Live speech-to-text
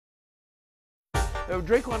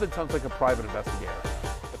Drake London sounds like a private investigator.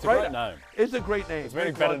 It's a great name. It's a great name. It's a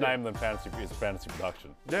very better name than fantasy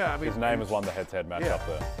production. Yeah, I mean, his name has won the head-to-head matchup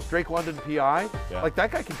there. Drake London, PI. Yeah. Like,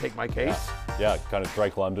 that guy can take my case. Yeah, kind of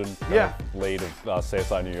Drake London. Lead of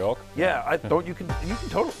CSI New York. Yeah, you can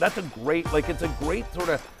totally. That's a great, like, it's a great sort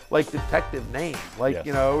of like detective name. Like,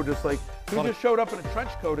 you know, just like who just showed up in a trench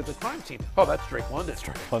coat at the crime scene. Oh, that's Drake London. That's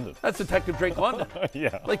Drake London. That's Detective Drake London.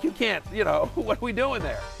 Yeah. Like, you can't, you know, what are we doing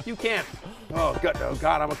there? You can't. Oh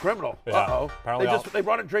God, I'm a criminal. Yeah. Uh-oh. Apparently They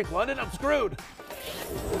brought in Drake London. I'm screwed.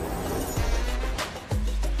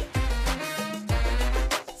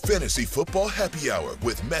 Fantasy Football Happy Hour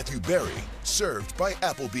with Matthew Berry, served by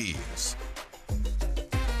Applebee's.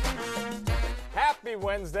 Happy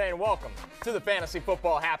Wednesday and welcome to the Fantasy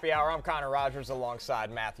Football Happy Hour. I'm Connor Rogers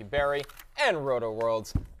alongside Matthew Berry and Roto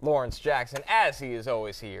World's Lawrence Jackson, as he is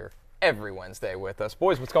always here every Wednesday with us.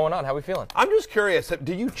 Boys, what's going on? How we feeling? I'm just curious.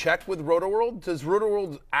 Do you check with RotoWorld? Does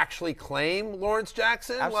RotoWorld actually claim Lawrence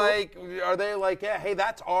Jackson? Absolutely. Like, are they like, yeah, hey,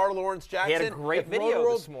 that's our Lawrence Jackson? He had a great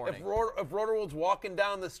video this morning. If RotoWorld's walking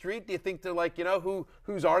down the street, do you think they're like, you know,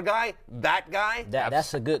 who's our guy? That guy?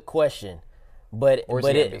 That's a good question. But or is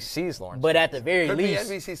it NBC's Lawrence But Jackson? at the very Could least,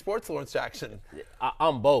 be NBC Sports Lawrence Jackson.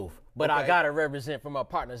 I'm both. But Okay. I gotta represent for my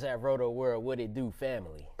partners at Roto World what it do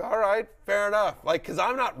family. All right, fair enough. Like, because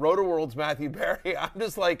I'm not RotoWorld's Matthew Berry. I'm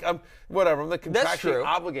just like, I'm the contractually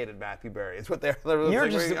obligated Matthew Berry. It's what they're You're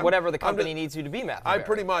just whatever the company needs you to be, Matthew I Berry.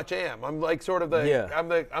 pretty much am. I'm like sort of the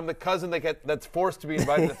I'm the cousin that's forced to be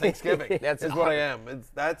invited to Thanksgiving. That's what I am.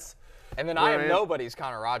 And then I am nobody's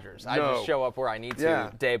Connor Rogers. I just show up where I need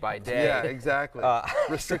to day by day. Yeah, exactly.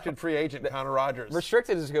 Restricted free agent Connor Rogers.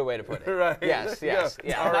 Restricted is a good way to put it. Right. Yes.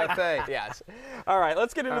 RFA. Yes. All right,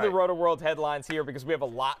 let's get into the Roto World headlines here because we have a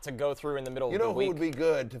lot to go through in the middle of the week. You know who would be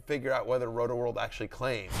good to figure out whether Roto World actually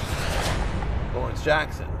claims Lawrence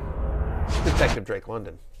Jackson? Detective Drake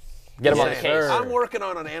London. Get him on the case. I'm working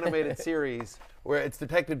on an animated series where it's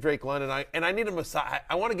Detective Drake London, and I need him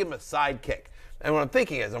I want to give him a sidekick. And what I'm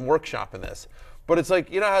thinking is I'm workshopping this. But it's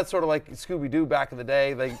like, you know how it's sort of like Scooby-Doo back in the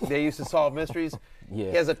day? They used to solve mysteries? Yeah.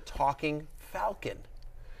 He has a talking falcon.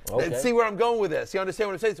 Okay. And see where I'm going with this. You understand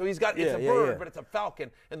what I'm saying? So it's a bird, but it's a falcon,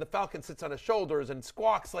 and the falcon sits on his shoulders and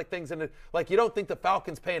squawks like things, and like you don't think the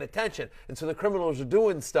falcon's paying attention, and so the criminals are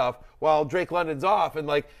doing stuff while Drake London's off, and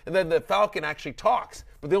then the falcon actually talks,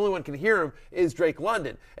 but the only one can hear him is Drake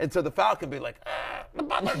London, and so the falcon be like, or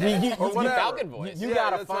whatever. Falcon voice. You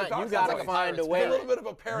gotta find a way. A little bit of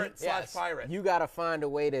a parrot / pirate. You gotta find a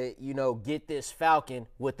way to get this falcon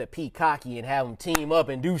with the peacocky and have them team up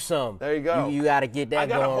and do something. There you go. You gotta get that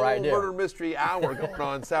going right there. Murder mystery hour going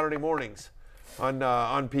on Saturday mornings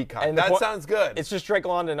on Peacock. And that sounds good. It's just Drake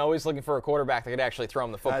London always looking for a quarterback that could actually throw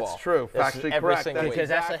him the football. That's true. Factually correct. Because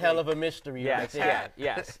that's a hell of a mystery. Yes.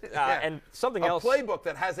 Yes. And something else. A playbook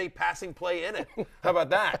that has a passing play in it. How about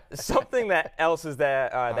that? Something that else is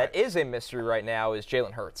that is a mystery right now is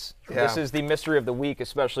Jalen Hurts. Yeah. This is the mystery of the week,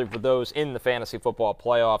 especially for those in the fantasy football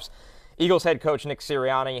playoffs. Eagles head coach Nick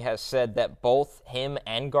Sirianni has said that both him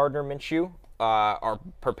and Gardner Minshew are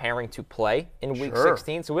preparing to play in Week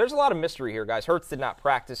 16. So there's a lot of mystery here, guys. Hurts did not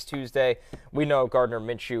practice Tuesday. We know Gardner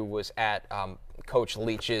Minshew was at Coach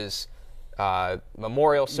Leach's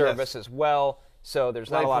memorial service as well. So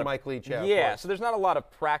there's not a lot of Mike Leach. So there's not a lot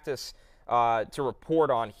of practice to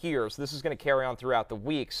report on here. So this is going to carry on throughout the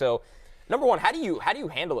week. So number one, how do you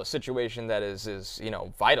handle a situation that is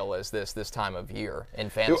vital as this time of year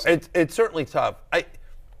in fantasy? It's certainly tough.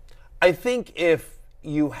 I think if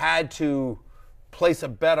you had to place a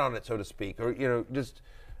bet on it, so to speak, or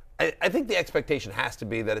I think the expectation has to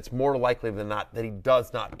be that it's more likely than not that he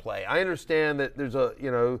does not play. I understand that there's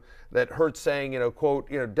that Hurts saying, quote,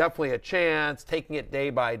 definitely a chance, taking it day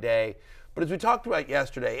by day. But as we talked about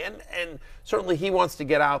yesterday, and certainly he wants to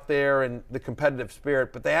get out there and the competitive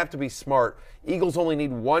spirit, but they have to be smart. Eagles only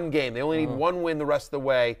need one game. They only need one win the rest of the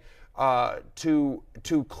way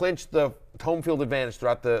to clinch the home field advantage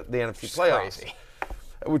throughout the NFC playoffs. Crazy.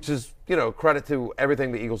 Which is, credit to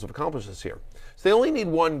everything the Eagles have accomplished this year. So they only need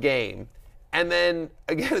one game. And then,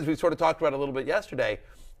 again, as we sort of talked about a little bit yesterday,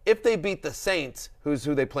 if they beat the Saints, who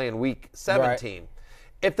they play in Week 17,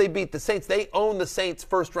 if they beat the Saints, they own the Saints'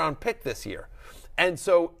 first-round pick this year. And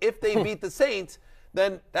so if they beat the Saints,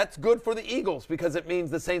 then that's good for the Eagles because it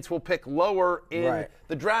means the Saints will pick lower in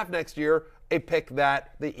the draft next year, a pick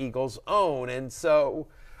that the Eagles own. And so,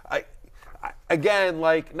 again,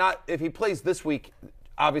 not if he plays this week,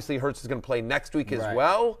 obviously Hurts is going to play next week as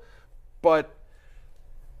well. But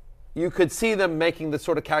you could see them making the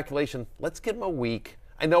sort of calculation, let's give him a week.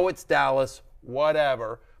 I know it's Dallas,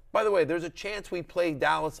 whatever. by the way, there's a chance we play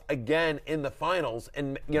Dallas again in the finals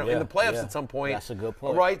and in the playoffs at some point. That's a good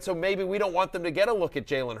point. Right? So maybe we don't want them to get a look at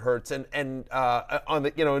Jalen Hurts and on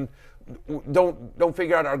the and don't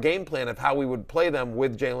figure out our game plan of how we would play them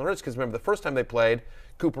with Jalen Hurts, because remember the first time they played,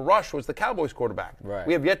 Cooper Rush was the Cowboys quarterback. Right.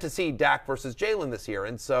 We have yet to see Dak versus Jalen this year,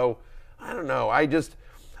 and so I don't know.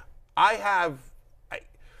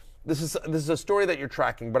 This is a story that you're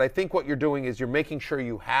tracking, but I think what you're doing is you're making sure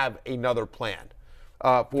you have another plan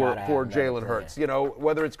for Jalen Hurts.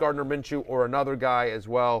 Whether it's Gardner Minshew or another guy as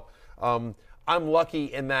well. I'm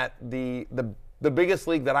lucky in that the biggest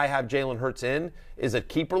league that I have Jalen Hurts in is a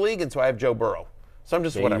keeper league, and so I have Joe Burrow. So I'm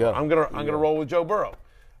just whatever. I'm gonna roll with Joe Burrow.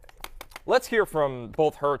 Let's hear from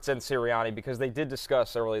both Hurts and Sirianni, because they did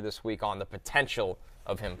discuss early this week on the potential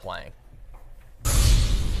of him playing.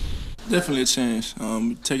 Definitely a chance.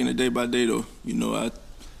 Taking it day by day, though.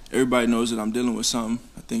 Everybody knows that I'm dealing with something.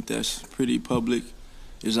 I think that's pretty public.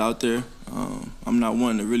 It's out there. I'm not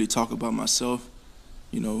one to really talk about myself.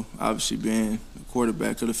 Obviously being the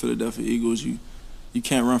quarterback of the Philadelphia Eagles, you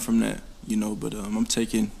can't run from that. But I'm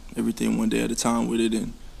taking everything one day at a time with it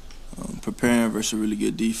and preparing versus a really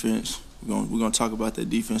good defense. We're gonna talk about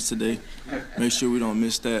that defense today. Make sure we don't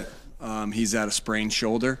miss that. He's at a sprained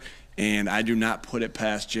shoulder, and I do not put it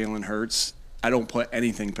past Jalen Hurts. I don't put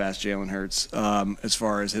anything past Jalen Hurts as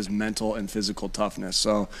far as his mental and physical toughness.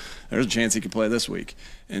 So there's a chance he could play this week.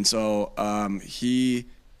 And so he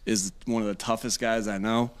is one of the toughest guys I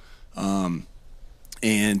know.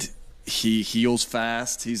 And he heals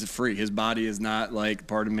fast. He's a freak. His body is not like,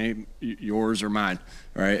 pardon me, yours or mine,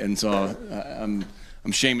 right? And so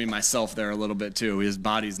I'm shaming myself there a little bit too. His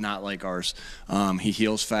body's not like ours. He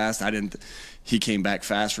heals fast. He came back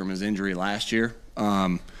fast from his injury last year.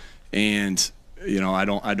 I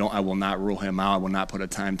will not rule him out. I will not put a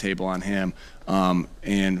timetable on him.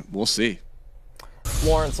 And we'll see.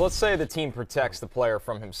 Lawrence, let's say the team protects the player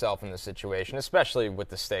from himself in this situation, especially with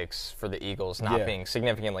the stakes for the Eagles not being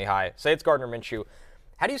significantly high. Say it's Gardner Minshew.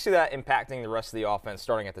 How do you see that impacting the rest of the offense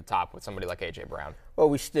starting at the top with somebody like A.J. Brown? Well,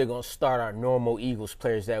 we still going to start our normal Eagles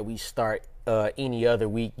players that we start any other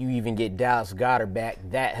week. You even get Dallas Goedert back.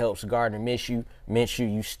 That helps Gardner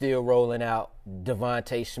Minshew. you still rolling out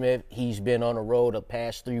Devontae Smith. He's been on the road the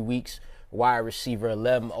past 3 weeks. Wide receiver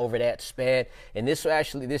 11 over that span. And this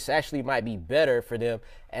actually might be better for them,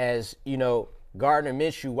 as, Gardner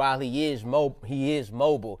Minshew, while he is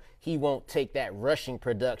mobile, he won't take that rushing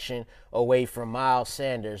production away from Miles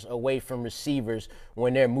Sanders, away from receivers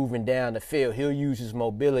when they're moving down the field. He'll use his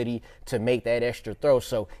mobility to make that extra throw.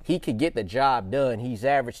 So he could get the job done. He's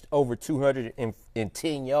averaged over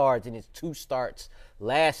 210 yards in his 2 starts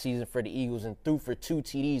last season for the Eagles and threw for 2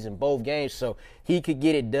 TDs in both games. So he could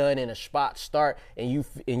get it done in a spot start, and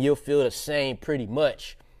you'll feel the same pretty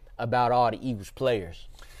much about all the Eagles players.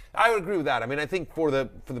 I would agree with that. I mean, I think for the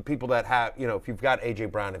people that have, if you've got A.J.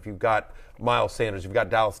 Brown, if you've got Miles Sanders, you've got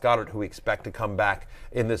Dallas Goedert, who we expect to come back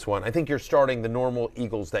in this one, I think you're starting the normal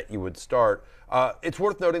Eagles that you would start. It's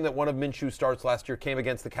worth noting that one of Minshew's starts last year came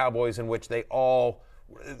against the Cowboys, in which they all,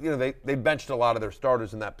 they benched a lot of their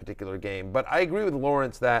starters in that particular game. But I agree with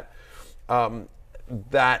Lawrence that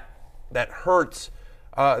that hurts.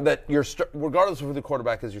 That you're regardless of who the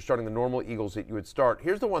quarterback is, you're starting the normal Eagles that you would start.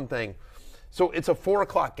 Here's the one thing. So it's a 4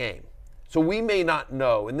 o'clock game. So we may not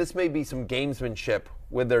know, and this may be some gamesmanship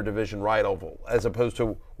with their division rival, as opposed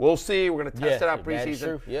to, we'll see, we're going to test it out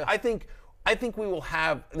preseason. Yeah. I think we will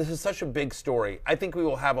have, this is such a big story, I think we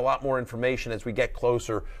will have a lot more information as we get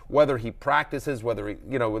closer, whether he practices, whether he,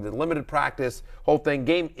 with the limited practice, whole thing.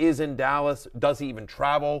 Game is in Dallas. Does he even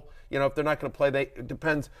travel? If they're not going to play, it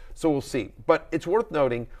depends. So we'll see. But it's worth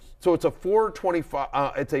noting, so it's a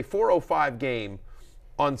 4:05 game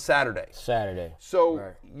on Saturday.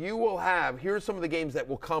 So you will have, here's some of the games that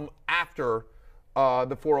will come after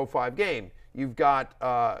the 4:05 game. You've got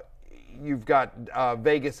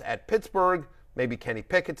Vegas at Pittsburgh. Maybe Kenny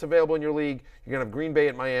Pickett's available in your league. You're going to have Green Bay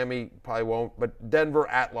at Miami. Probably won't. But Denver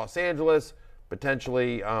at Los Angeles.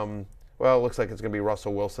 Potentially, it looks like it's going to be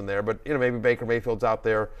Russell Wilson there. But, maybe Baker Mayfield's out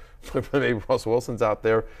there. Maybe Russell Wilson's out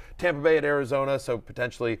there. Tampa Bay at Arizona. So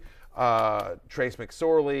potentially Trace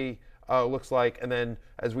McSorley. Looks like, and then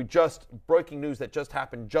as breaking news that just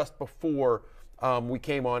happened just before we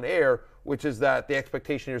came on air, which is that the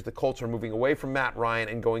expectation here is the Colts are moving away from Matt Ryan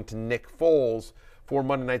and going to Nick Foles for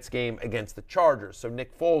Monday night's game against the Chargers. So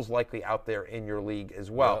Nick Foles likely out there in your league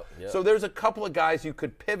as well. Yep. So there's a couple of guys you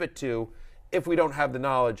could pivot to if we don't have the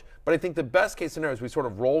knowledge. But I think the best case scenario is we sort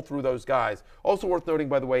of roll through those guys. Also worth noting,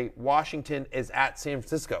 by the way, Washington is at San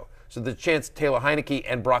Francisco. So the chance Taylor Heineke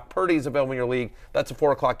and Brock Purdy is available in your league. That's a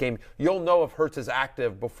 4 o'clock game. You'll know if Hurts is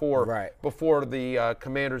active before the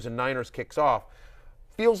Commanders and Niners kicks off.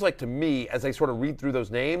 Feels like to me, as I sort of read through those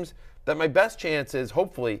names, that my best chance is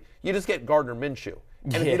hopefully you just get Gardner Minshew.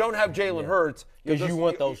 And if you don't have Jalen Hurts, because you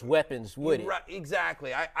want those weapons with it. Right,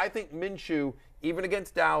 exactly. I think Minshew, even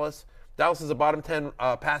against Dallas is a bottom 10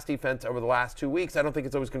 pass defense over the last 2 weeks. I don't think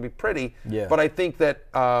it's always going to be pretty. Yeah. But I think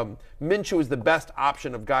that Minshew is the best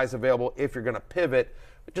option of guys available if you're going to pivot.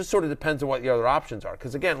 It just sort of depends on what the other options are.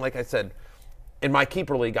 Because, again, like I said, in my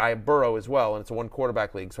keeper league, I have Burrow as well, and it's a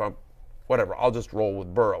one-quarterback league. So I'll just roll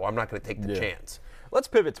with Burrow. I'm not going to take the chance. Let's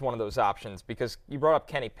pivot to one of those options because you brought up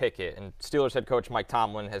Kenny Pickett, and Steelers head coach Mike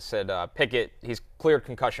Tomlin has said Pickett, he's cleared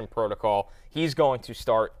concussion protocol. He's going to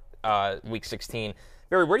start Week 16.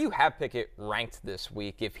 Barry, where do you have Pickett ranked this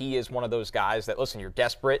week if he is one of those guys that, listen, you're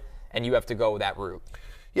desperate and you have to go that route?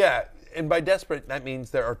 Yeah, and by desperate, that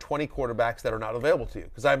means there are 20 quarterbacks that are not available to you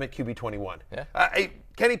because I'm at QB 21. Yeah.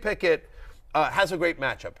 Kenny Pickett has a great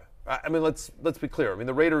matchup. I mean, let's be clear. I mean,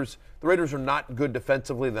 the Raiders are not good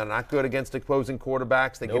defensively. They're not good against opposing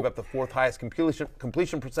quarterbacks. They give up the 4th highest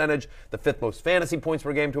completion percentage, the 5th most fantasy points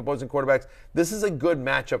per game to opposing quarterbacks. This is a good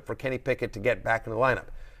matchup for Kenny Pickett to get back in the lineup.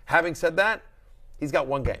 Having said that, he's got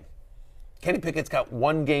one game. Kenny Pickett's got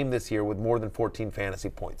one game this year with more than 14 fantasy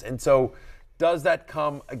points. And so does that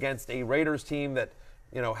come against a Raiders team that,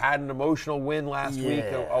 had an emotional win last week?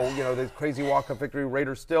 The crazy walk-up victory.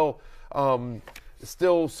 Raiders still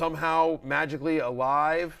somehow magically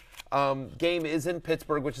alive. Game is in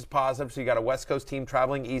Pittsburgh, which is positive. So you got a West Coast team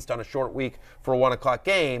traveling east on a short week for a 1 o'clock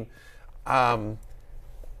game.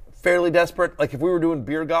 Fairly desperate. Like if we were doing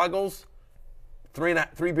beer goggles, three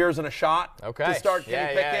beers and a shot to start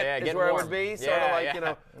Kenny Pickett is where I would be.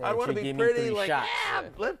 I'd want to be pretty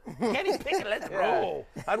Kenny Pickett, let's roll.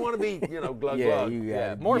 I'd want to be,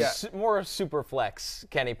 glug. More super flex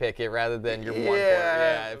Kenny Pickett rather than your one quarter.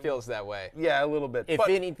 Yeah, it feels that way. Yeah, a little bit. If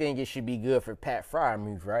anything, it should be good for Pat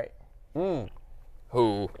Freiermuth, right?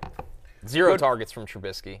 Who? Zero targets from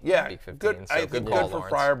Trubisky. Yeah, Week 15, good. So I think good for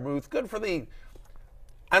Freiermuth. Good for the.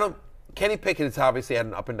 Kenny Pickett has obviously had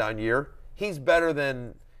an up and down year. He's better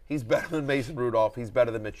than Mason Rudolph. He's better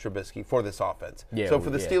than Mitch Trubisky for this offense. So for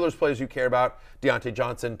the Steelers players you care about, Deontay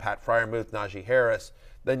Johnson, Pat Freiermuth, Najee Harris,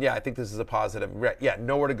 then I think this is a positive. Yeah,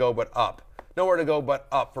 nowhere to go but up. Nowhere to go but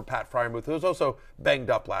up for Pat Freiermuth, who was also banged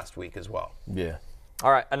up last week as well. Yeah.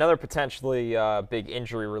 All right, another potentially big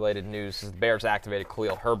injury-related news is the Bears activated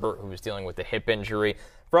Khalil Herbert, who was dealing with a hip injury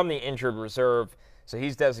from the injured reserve. So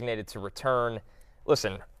he's designated to return.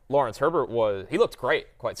 Listen, Lawrence, Herbert he looked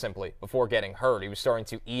great, quite simply, before getting hurt. He was starting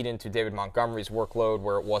to eat into David Montgomery's workload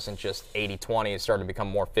where it wasn't just 80-20. It started to become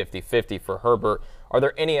more 50-50 for Herbert. Are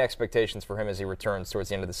there any expectations for him as he returns towards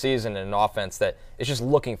the end of the season in an offense that is just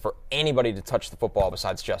looking for anybody to touch the football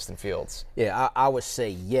besides Justin Fields? Yeah, I would say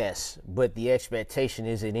yes, but the expectation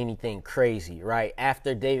isn't anything crazy, right?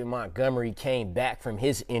 After David Montgomery came back from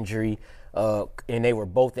his injury, and they were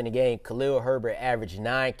both in the game, Khalil Herbert averaged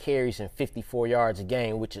 9 carries and 54 yards a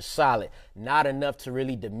game, which is solid. Not enough to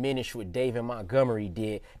really diminish what David Montgomery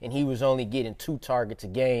did, and he was only getting 2 targets a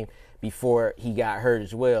game before he got hurt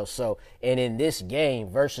as well. So, and in this game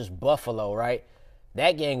versus Buffalo, right,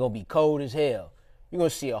 that game going to be cold as hell. You're going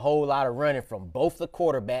to see a whole lot of running from both the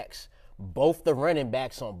quarterbacks, both the running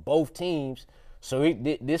backs on both teams. So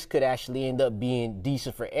this could actually end up being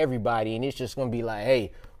decent for everybody, and it's just going to be like,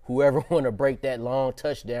 hey, whoever want to break that long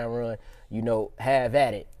touchdown run, have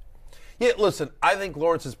at it. Yeah, listen, I think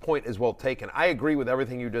Lawrence's point is well taken. I agree with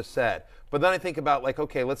everything you just said. But then I think about,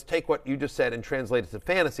 okay, let's take what you just said and translate it to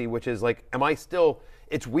fantasy, which is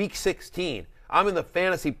it's week 16. I'm in the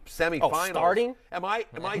fantasy semifinals. Oh, starting? Am I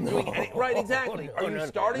doing any? Right, exactly. Are you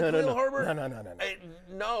starting Khalil Herbert?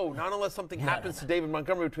 No. Not unless something happens to David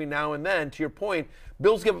Montgomery between now and then. To your point,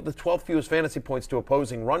 Bills give up the 12th fewest fantasy points to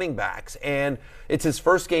opposing running backs, and it's his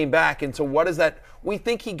first game back. And so what is that? We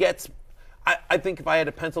think he gets. I think if I had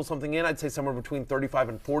to pencil something in, I'd say somewhere between 35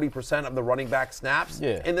 and 40% of the running back snaps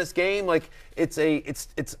in this game. He's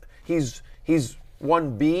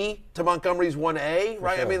 1B to Montgomery's 1A,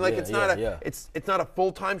 right? Sure. It's not a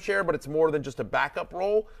full-time share, but it's more than just a backup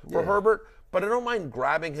role for Herbert. But I don't mind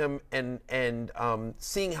grabbing him and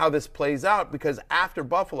seeing how this plays out, because after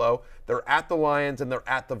Buffalo, they're at the Lions and they're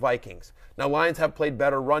at the Vikings. Now, Lions have played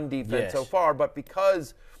better run defense so far, but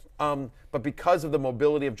because of the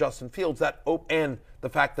mobility of Justin Fields, and the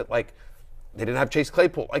fact that they didn't have Chase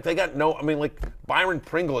Claypool. Like they got Byron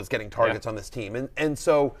Pringle is getting targets on this team, and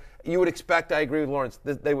so you would expect. I agree with Lawrence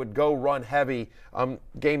that they would go run heavy.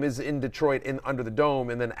 Game is in Detroit under the Dome,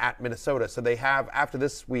 and then at Minnesota. So they have after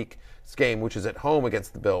this week's game, which is at home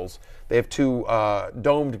against the Bills, they have 2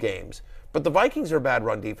 domed games. But the Vikings are a bad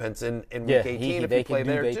run defense in Week 18 if you play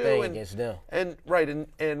there too. Against them.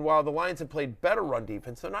 And while the Lions have played better run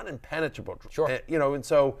defense, they're not impenetrable. Sure. And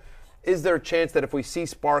so. Is there a chance that if we see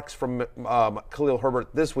sparks from Khalil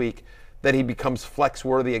Herbert this week, that he becomes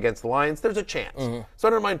flex-worthy against the Lions? There's a chance. So I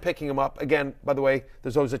don't mind picking him up. Again, by the way,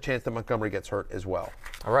 there's always a chance that Montgomery gets hurt as well.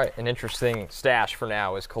 All right, an interesting stash for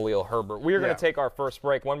now is Khalil Herbert. We are going to take our first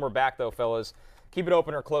break. When we're back, though, fellas, keep it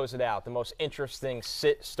open or close it out. The most interesting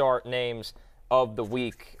sit-start names of the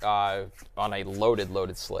week on a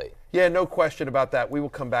loaded slate. Yeah, no question about that. We will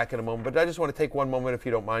come back in a moment. But I just want to take one moment, if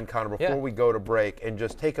you don't mind, Connor, before we go to break, and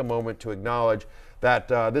just take a moment to acknowledge that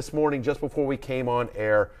this morning, just before we came on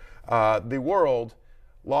air, the world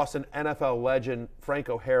lost an NFL legend,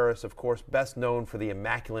 Franco Harris, of course, best known for the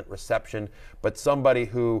immaculate reception, but somebody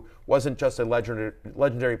who wasn't just a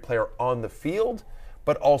legendary player on the field,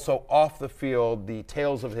 but also off the field. The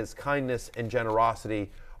tales of his kindness and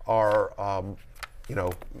generosity are, I'm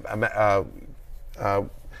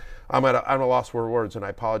at a loss for words, and I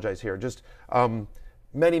apologize here. Just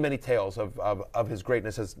many, many tales of his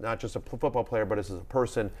greatness as not just a football player, but as a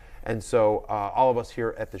person. And so all of us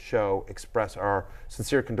here at the show express our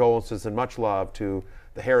sincere condolences and much love to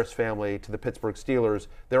the Harris family, to the Pittsburgh Steelers,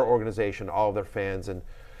 their organization, all of their fans, and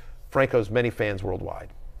Franco's many fans worldwide.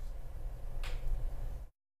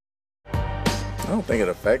 I don't think it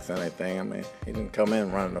affects anything. I mean, he didn't come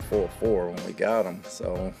in running a 4.4 when we got him.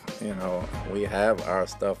 So, we have our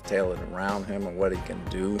stuff tailored around him and what he can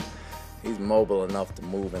do. He's mobile enough to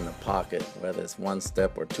move in the pocket, whether it's 1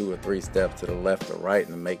 step or 2 or 3 steps to the left or right,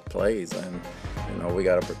 and make plays. And, we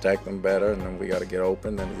got to protect him better, and then we got to get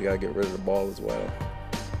open, and we got to get rid of the ball as well.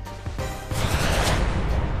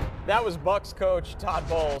 That was Bucs coach Todd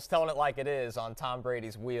Bowles telling it like it is on Tom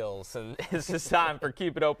Brady's wheels. And this is time for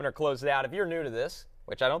Keep It Open or Close It Out. If you're new to this,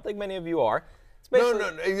 which I don't think many of you are, it's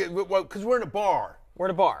basically because we're in a bar. We're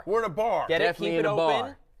in a bar. We're in a bar. Get it, keep it open,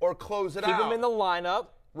 bar. Or close it out. keep them in the lineup,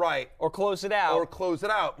 right? or close it out. Or close it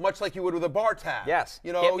out, much like you would with a bar tab. Yes.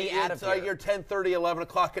 Get me out of it's like here. you're 10:30, 11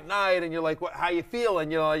 o'clock at night, and you're like, "What? How you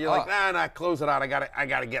feeling?" You're like, "Nah, close it out. I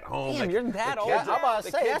gotta get home." Damn, you're that old. I'm about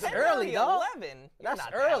to say, that's early, dog. 11. That's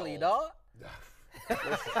early, dog.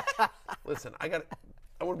 Listen, I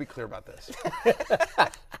want to be clear about this.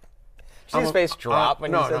 Did his face drop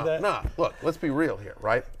when you said that? No. Look, let's be real here,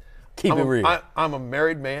 right? Keep it real. I'm a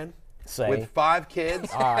married man with 5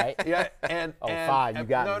 kids. All right. Yeah, and 5, you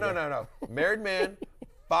got me. No. Married man,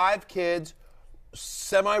 5 kids,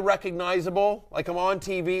 semi-recognizable, like I'm on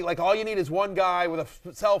TV. Like all you need is one guy with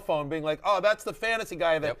a cell phone being like, "Oh, that's the fantasy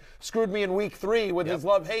guy that screwed me in week 3 with his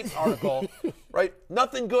love-hate article." Right?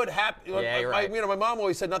 Nothing good happens. Yeah, you're right. My mom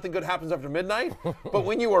always said nothing good happens after midnight. But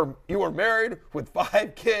when you were married with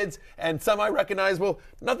 5 kids and semi-recognizable,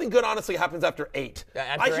 nothing good honestly happens after 8.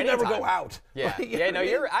 After I should any never time. go out. Yeah, You know what I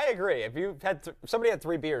mean? I agree. If you had somebody had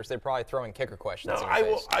 3 beers, they're probably throwing kicker questions. No, in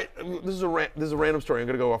your face. This is a random story. I'm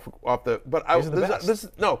going to go off the. But These are the best.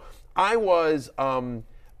 I was.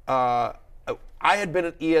 I had been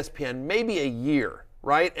at ESPN maybe a year,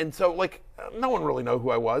 right? And so no one really know who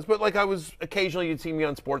I was, but I was occasionally you'd see me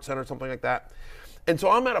on SportsCenter or something like that. And so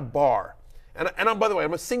I'm at a bar, and I'm, by the way,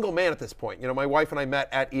 I'm a single man at this point. My wife and I met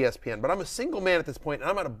at ESPN, but I'm a single man at this point, and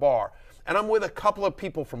I'm at a bar, and I'm with a couple of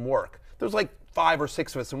people from work. There's 5 or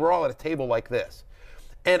 6 of us, and we're all at a table like this.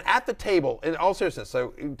 And at the table, in all seriousness,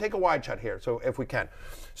 so take a wide shot here, so if we can.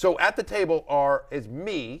 So at the table is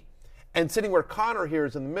me, and sitting where Connor here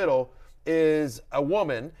is in the middle is a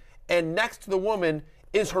woman, and next to the woman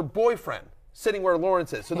is her boyfriend, sitting where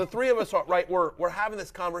Lawrence is. So the 3 of us are, right, we're having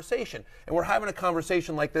this conversation, and we're having a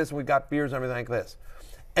conversation like this, and we've got beers and everything like this.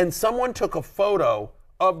 And someone took a photo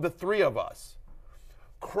of the 3 of us,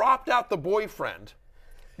 cropped out the boyfriend,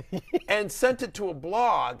 and sent it to a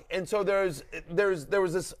blog. And so there was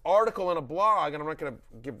this article in a blog, and I'm not going to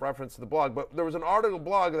give reference to the blog, but there was an article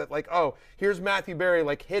blog that oh, here's Matthew Berry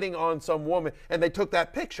hitting on some woman, and they took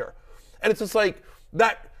that picture. And it's just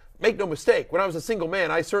that. Make no mistake, when I was a single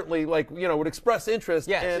man, I certainly would express interest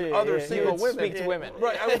in other single women. Speak to women.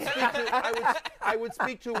 Right. I would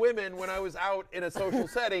speak to women when I was out in a social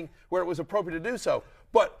setting where it was appropriate to do so.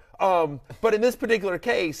 But in this particular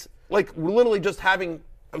case, literally just talking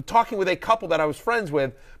with a couple that I was friends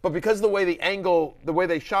with, but because of the way the way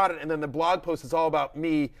they shot it, and then the blog post is all about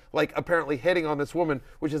me, apparently hitting on this woman,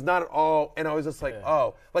 which is not at all. And I was just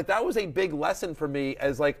that was a big lesson for me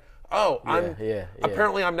as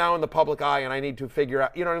apparently I'm now in the public eye and I need to figure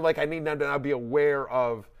out, I need to now be aware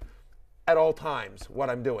of at all times what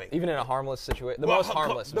I'm doing. Even in a harmless situation, the most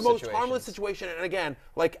harmless situation. And again,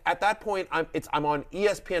 at that point, I'm on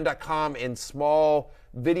ESPN.com in small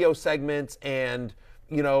video segments, and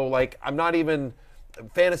I'm not even.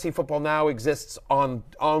 Fantasy Football Now exists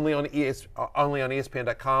only on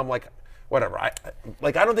ESPN.com. Whatever. I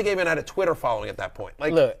don't think I even had a Twitter following at that point.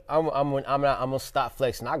 Look, I'm gonna stop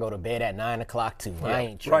flexing. I go to bed at 9 o'clock too. I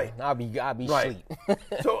ain't tripping. I'll be right. asleep.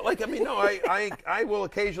 So I will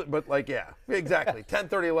occasionally, but exactly.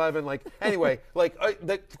 10:30, 11. Anyway,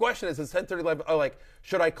 the question is 10:30, 11.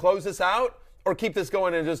 Should I close this out or keep this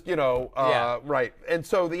going and just right? And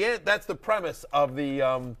so that's the premise of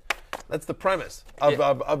the. That's the premise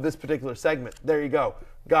of this particular segment. There you go.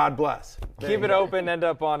 God bless. Keep it open, end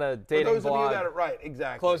up on a dating blog. For those of you that are right,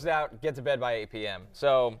 exactly. Close it out, get to bed by 8 p.m.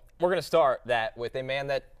 So we're going to start that with a man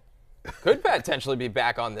that could potentially be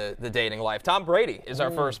back on the dating life. Tom Brady is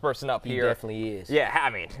our first person up here. He definitely is. Yeah, I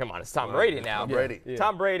mean, come on, it's Tom Brady now. Brady. Yeah.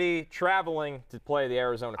 Tom Brady traveling to play the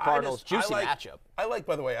Arizona Cardinals. Juicy matchup.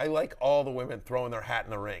 By the way, I like all the women throwing their hat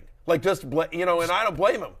in the ring. And I don't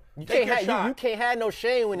blame them. You can't have no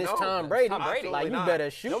shame when it's Tom Brady. Tom Brady. You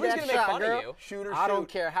better shoot Nobody's that gonna shot, make fun girl. of you. Shoot or I don't shoot.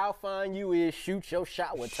 care how fine you is. Shoot your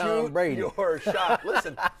shot with Tom Brady. Shoot your shot.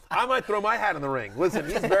 Listen, I might throw my hat in the ring. Listen,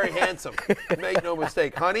 he's very handsome. Make no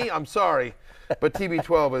mistake. Honey, I'm sorry, but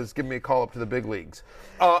TB12 is giving me a call up to the big leagues.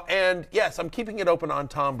 And yes, I'm keeping it open on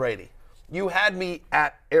Tom Brady. You had me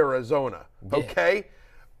at Arizona, okay?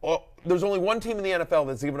 Well, there's only one team in the NFL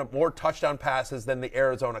that's given up more touchdown passes than the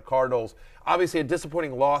Arizona Cardinals. Obviously, a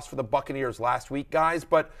disappointing loss for the Buccaneers last week, guys.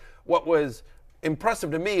 But what was impressive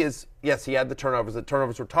to me is, yes, he had the turnovers. The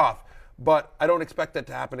turnovers were tough. But I don't expect that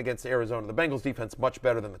to happen against Arizona. The Bengals defense much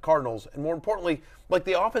better than the Cardinals. And more importantly,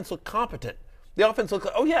 the offense looked competent. The offense looked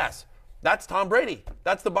oh, yes, that's Tom Brady.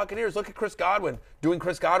 That's the Buccaneers. Look at Chris Godwin doing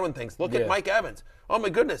Chris Godwin things. Look at Mike Evans. Oh, my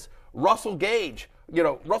goodness. Russell Gage.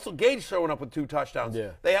 Russell Gage showing up with 2 touchdowns.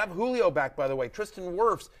 Yeah. They have Julio back, by the way. Tristan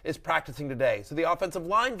Wirfs is practicing today. So the offensive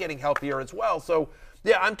line getting healthier as well. So,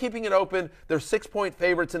 I'm keeping it open. They're 6-point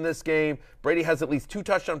favorites in this game. Brady has at least 2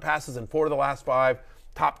 touchdown passes in 4 of the last 5.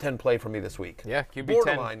 Top 10 play for me this week. Yeah, QB10.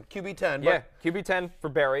 Borderline, QB10. Yeah, QB10 for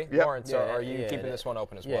Barry. Yep. Lawrence, are you keeping this one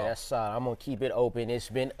open as well? Yeah, that's solid. I'm going to keep it open. It's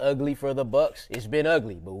been ugly for the Bucs. It's been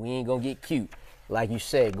ugly, but we ain't going to get cute. Like you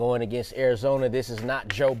said, going against Arizona, this is not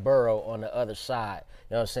Joe Burrow on the other side.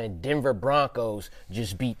 You know what I'm saying? Denver Broncos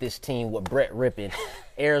just beat this team with Brett Rippon.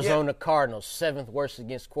 Arizona Cardinals, 7th worst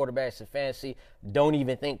against quarterbacks in fantasy. Don't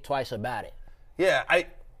even think twice about it. Yeah,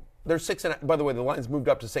 they're 6.5. By the way, the line's moved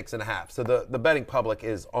up to 6.5. So the betting public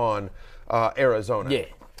is on Arizona. Yeah.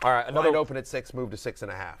 All right, Line open at 6, moved to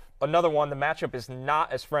 6.5. Another one, the matchup is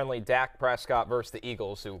not as friendly. Dak Prescott versus the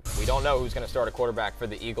Eagles, who we don't know who's going to start a quarterback for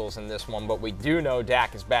the Eagles in this one, but we do know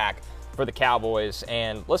Dak is back for the Cowboys.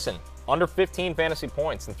 And listen, under 15 fantasy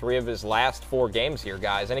points in 3 of his last 4 games here,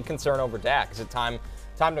 guys. Any concern over Dak? Is it time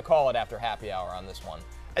to call it after happy hour on this one?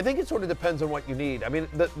 I think it sort of depends on what you need. I mean,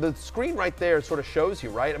 the screen right there sort of shows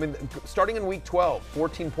you, right? I mean, starting in week 12,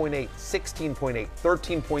 14.8, 16.8,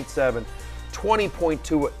 13.7,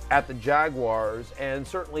 20.2 at the Jaguars, and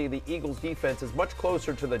certainly the Eagles' defense is much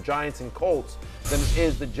closer to the Giants and Colts than it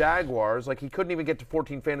is the Jaguars. He couldn't even get to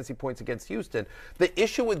 14 fantasy points against Houston. The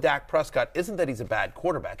issue with Dak Prescott isn't that he's a bad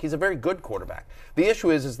quarterback. He's a very good quarterback. The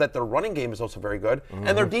issue is that their running game is also very good,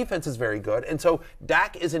 and their defense is very good, and so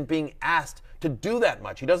Dak isn't being asked to do that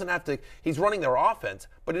much. He doesn't have to. He's running their offense,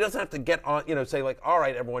 but he doesn't have to get on, say all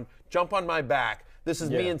right, everyone, jump on my back. This is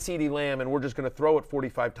me and CeeDee Lamb, and we're just going to throw it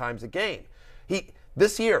 45 times a game.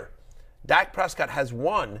 This year, Dak Prescott has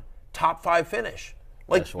one top 5 finish.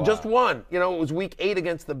 Just one. It was week 8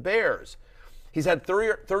 against the Bears. He's had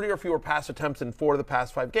 30 or fewer pass attempts in 4 of the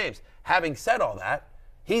past 5 games. Having said all that,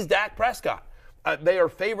 he's Dak Prescott. They are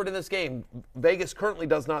favored in this game. Vegas currently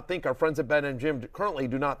does not think, our friends at Ben and Jim currently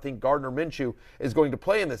do not think Gardner Minshew is going to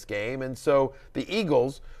play in this game. And so the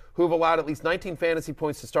Eagles, who have allowed at least 19 fantasy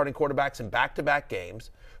points to starting quarterbacks in back-to-back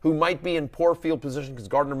games, who might be in poor field position because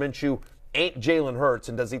Gardner Minshew ain't Jalen Hurts,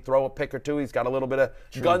 and does he throw a pick or 2? He's got a little bit of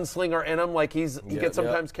gunslinger in him, he gets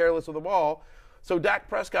sometimes careless with the ball. So Dak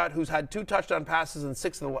Prescott, who's had 2 touchdown passes in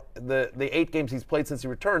 6 of the 8 games he's played since he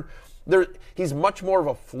returned, he's much more of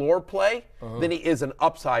a floor play than he is an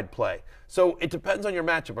upside play. So it depends on your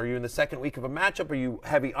matchup. Are you in the second week of a matchup? Are you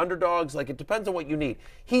heavy underdogs? It depends on what you need.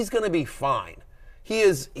 He's going to be fine. He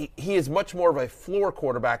is much more of a floor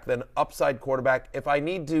quarterback than upside quarterback. If I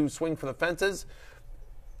need to swing for the fences,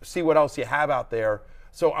 see what else you have out there.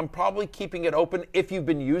 So I'm probably keeping it open if you've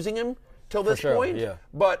been using him till this point. Yeah.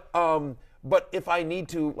 But But if I need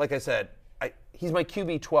to, like I said, he's my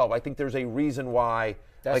QB 12. I think there's a reason why.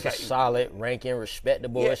 That's a solid ranking,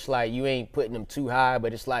 respectable. Yeah. It's like you ain't putting him too high,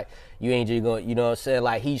 but it's like you ain't just going, you know what I'm saying?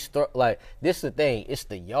 Like this is the thing. It's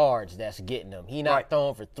the yards that's getting him. He not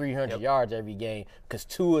throwing for 300 yards every game because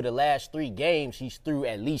 2 of the last 3 games he's threw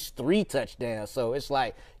at least 3 touchdowns. So it's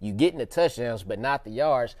like you getting the touchdowns but not the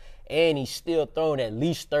yards. And he's still throwing at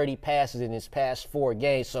least 30 passes in his past 4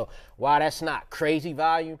 games. So while that's not crazy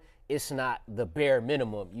volume, it's not the bare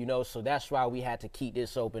minimum, you know? So that's why we had to keep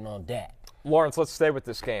this open on that. Lawrence, let's stay with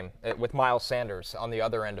this game with Miles Sanders on the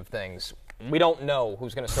other end of things. We don't know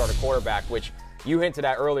who's going to start a quarterback, which you hinted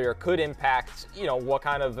at earlier could impact, what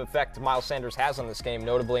kind of effect Miles Sanders has on this game,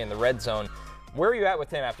 notably in the red zone. Where are you at with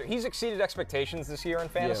him after? He's exceeded expectations this year in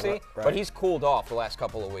fantasy, but he's cooled off the last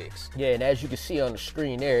couple of weeks. Yeah, and as you can see on the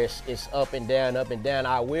screen there, it's up and down, up and down.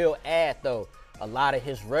 I will add, though, a lot of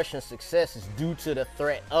his rushing success is due to the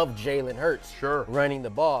threat of Jalen Hurts running the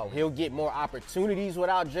ball. He'll get more opportunities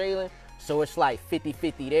without Jalen, so it's like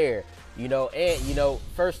 50-50 there, And,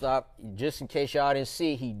 first off, just in case y'all didn't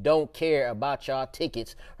see, he don't care about y'all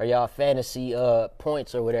tickets or y'all fantasy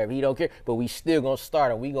points or whatever. He don't care, but we still going to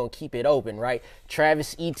start him. We going to keep it open, right?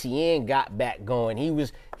 Travis Etienne got back going.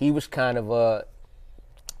 He was kind of on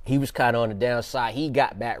the downside. He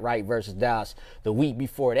got back right versus Dallas. The week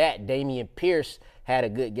before that, Dameon Pierce had a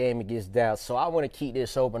good game against Dallas. So I want to keep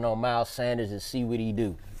this open on Miles Sanders and see what he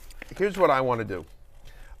do. Here's what I want to do.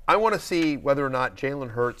 I want to see whether or not Jalen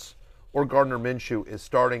Hurts or Gardner Minshew is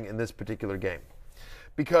starting in this particular game.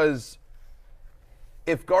 Because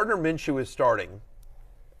if Gardner Minshew is starting,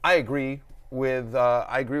 I agree with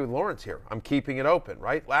Lawrence here. I'm keeping it open,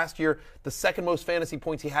 right? Last year, the second most fantasy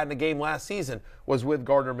points he had in a game last season was with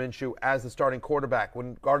Gardner Minshew as the starting quarterback.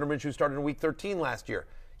 When Gardner Minshew started in Week 13 last year,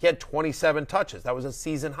 he had 27 touches. That was a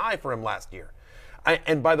season high for him last year.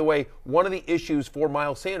 And by the way, one of the issues for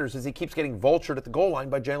Miles Sanders is he keeps getting vultured at the goal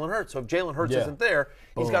line by Jalen Hurts. So if Jalen Hurts isn't there,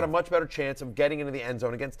 he's got a much better chance of getting into the end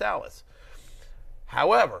zone against Dallas.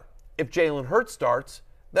 However, if Jalen Hurts starts,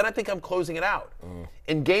 then I think I'm closing it out.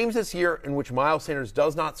 In games this year in which Miles Sanders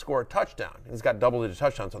does not score a touchdown, he's got double-digit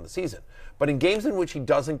touchdowns on the season, but in games in which he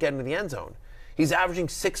doesn't get into the end zone, he's averaging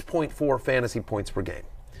 6.4 fantasy points per game.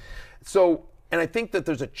 So, and I think that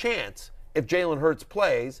there's a chance if Jalen Hurts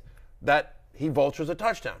plays that he vultures a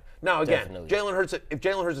touchdown. Now, again, if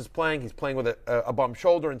Jalen Hurts is playing, he's playing with a bum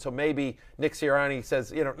shoulder, and so maybe Nick Sirianni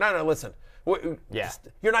says, no, listen,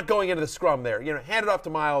 you're not going into the scrum there. Hand it off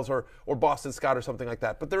to Miles or Boston Scott or something like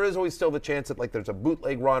that. But there is always still the chance that there's a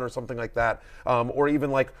bootleg run or something like that, or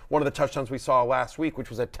even like one of the touchdowns we saw last week,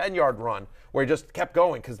 which was a 10-yard run where he just kept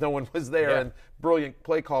going because no one was there, and brilliant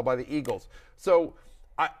play call by the Eagles. So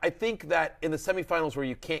I think that in the semifinals where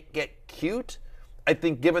you can't get cute, I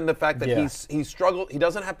think given the fact that he's struggled, he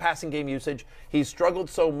doesn't have passing game usage, he's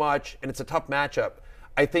struggled so much, and it's a tough matchup,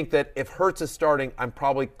 I think that if Hurts is starting, I'm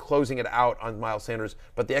probably closing it out on Miles Sanders.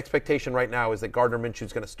 But the expectation right now is that Gardner Minshew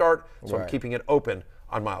is going to start, so I'm keeping it open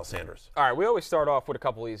on Miles Sanders. All right, we always start off with a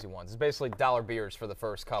couple easy ones. It's basically dollar beers for the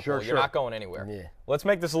first couple. You're not going anywhere. Yeah. Let's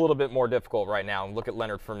make this a little bit more difficult right now and look at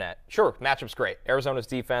Leonard Fournette. Sure, matchup's great. Arizona's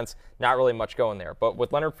defense, not really much going there. But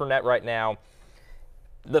with Leonard Fournette right now,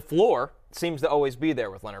 the floor seems to always be there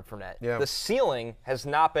with Leonard Fournette. Yeah. The ceiling has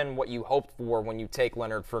not been what you hoped for when you take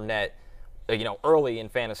Leonard Fournette, early in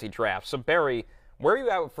fantasy drafts. So, Barry, where are you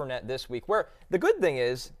at with Fournette this week? Where the good thing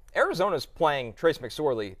is Arizona's playing Trace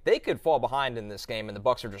McSorley. They could fall behind in this game, and the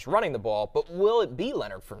Bucs are just running the ball. But will it be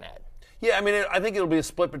Leonard Fournette? Yeah, I think it'll be a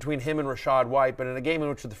split between him and Rachaad White. But in a game in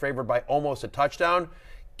which they're favored by almost a touchdown,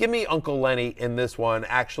 give me Uncle Lenny in this one.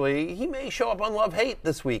 Actually, he may show up on love-hate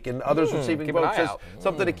this week, and others receiving votes. Just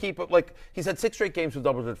something to keep. He's had 6 straight games with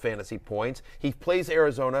double-digit fantasy points. He plays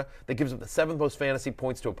Arizona that gives him the 7th most fantasy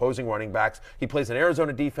points to opposing running backs. He plays an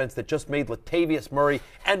Arizona defense that just made Latavius Murray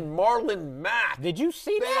and Marlon Mack. Did you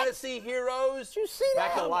see that? Fantasy heroes. Did you see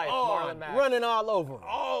that? Back to life, Marlon Mack. Running all over him.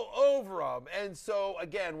 All over him. And so,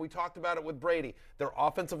 again, we talked about it with Brady. Their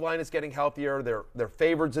offensive line is getting healthier. They're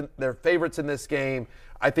favorites in this game.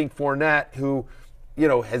 I think Fournette, who,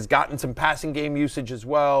 has gotten some passing game usage as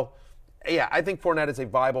well. Yeah, I think Fournette is a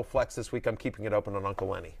viable flex this week. I'm keeping it open on Uncle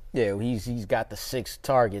Lenny. Yeah, he's got the 6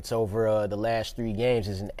 targets over the last 3 games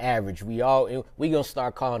as an average. We gonna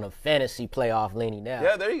start calling him fantasy playoff Lenny now.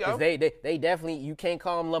 Yeah, there you go. They definitely, you can't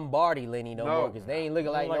call him Lombardi Lenny no more because they ain't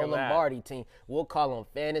looking like no Lombardi team. We'll call him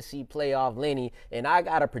fantasy playoff Lenny, and I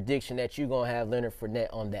got a prediction that you're gonna have Leonard Fournette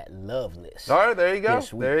on that love list. All right, there you go.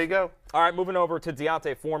 There you go. All right, moving over to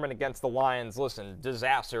Deontay Foreman against the Lions. Listen,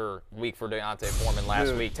 disaster week for Deontay Foreman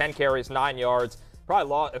last week. 10 carries, 9 yards.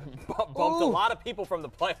 Probably bumped a lot of people from the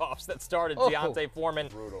playoffs that started Deontay Foreman.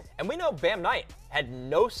 Brutal. And we know Bam Knight had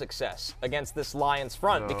no success against this Lions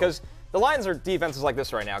front because the Lions are defenses like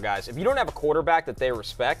this right now, guys. If you don't have a quarterback that they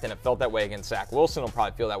respect, and it felt that way against Zach Wilson, it'll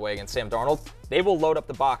probably feel that way against Sam Darnold, they will load up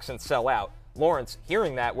the box and sell out. Lawrence,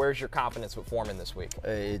 hearing that, where's your confidence with Foreman this week?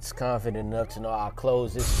 It's confident enough to know I'll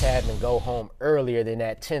close this tab and go home earlier than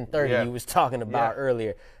that 10:30 you was talking about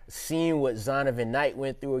earlier. Seeing what Zonovan Knight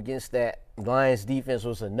went through against that Lions defense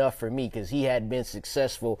was enough for me because he had been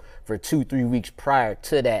successful for 2-3 weeks prior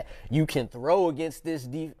to that. You can throw against this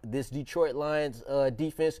Detroit Lions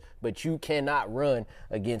defense, but you cannot run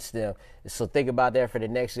against them. So think about that for the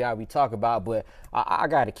next guy we talk about, but I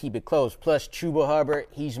got to keep it close. Plus, Chuba Hubbard,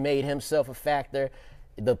 he's made himself a factor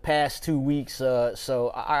the past 2 weeks,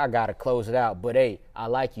 so I got to close it out. But, hey, I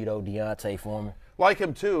like you, though, Deontay Foreman. Like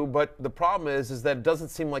him too, but the problem is that it doesn't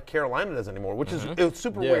seem like Carolina does anymore, which is it's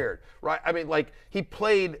super weird, right? I mean, like he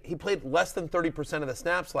played less than 30% of the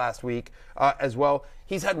snaps last week as well.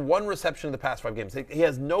 He's had one reception in the past 5 games. He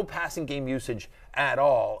has no passing game usage at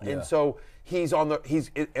all, and so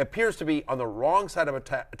it appears to be on the wrong side of a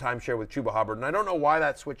timeshare with Chuba Hubbard, and I don't know why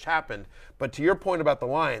that switch happened. But to your point about the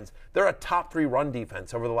Lions, they're a top 3 run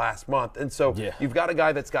defense over the last month, and so you've got a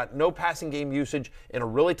guy that's got no passing game usage in a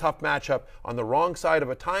really tough matchup on the wrong side of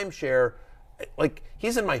a timeshare. Like,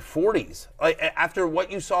 he's in my 40s. Like, after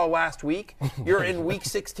what you saw last week, you're in week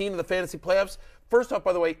 16 of the fantasy playoffs. First off,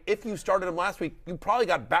 by the way, if you started him last week, you probably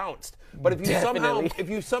got bounced. But if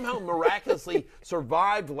you somehow miraculously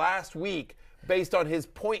survived last week based on his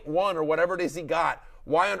 0.1 or whatever it is he got,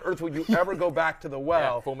 why on earth would you ever go back to the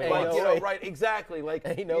well? Right, exactly. Like,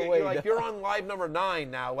 you're on live number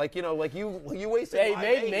 9 now. Like, you wasted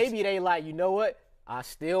maybe they like, you know what? I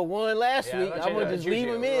still won last week. I'm going to just leave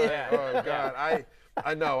him in. Oh, God.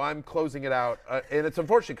 I know. I'm closing it out. And it's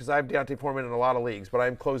unfortunate because I have Deontay Foreman in a lot of leagues, but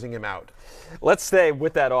I'm closing him out. Let's stay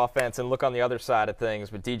with that offense and look on the other side of things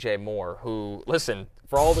with DJ Moore, who, listen,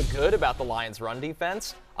 for all the good about the Lions' run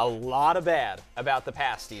defense, a lot of bad about the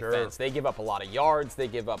pass defense. They give up a lot of yards. They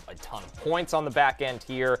give up a ton of points on the back end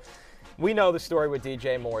here. We know the story with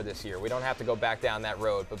DJ Moore this year. We don't have to go back down that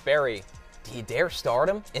road. But, Barry, do you dare start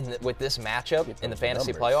him with this matchup in the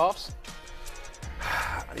fantasy playoffs?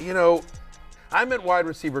 I'm at wide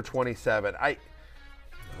receiver 27. Boy,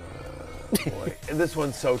 this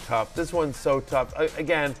one's so tough.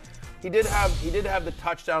 Again, he did have the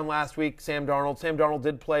touchdown last week. Sam Darnold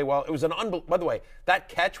did play well. It was by the way, that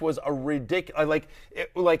catch was a ridiculous. It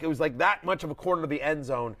was like that much of a corner of the end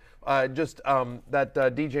zone. That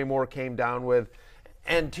DJ Moore came down with.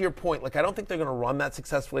 And to your point, I don't think they're going to run that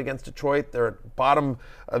successfully against Detroit. They're a bottom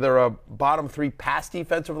 3 pass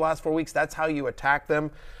defense over the last 4 weeks. That's how you attack them.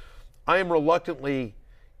 I am reluctantly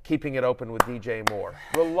keeping it open with DJ Moore.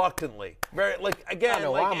 Reluctantly. Very, again. I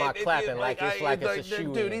know, why am I clapping it's a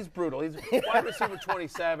shoe? Dude, he's brutal. He's wide receiver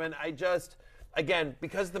 27. Again,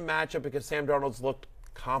 because of the matchup, because Sam Darnold's looked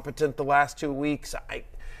competent the last 2 weeks, let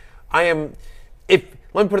me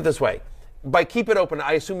put it this way. By keep it open,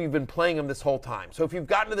 I assume you've been playing him this whole time. So if you've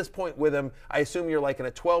gotten to this point with him, I assume you're in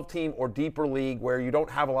a 12-team or deeper league where you don't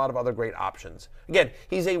have a lot of other great options. Again,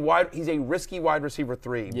 he's a risky wide receiver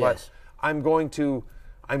 3, but I'm going to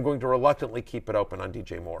reluctantly keep it open on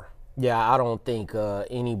DJ Moore. Yeah, I don't think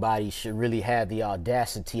anybody should really have the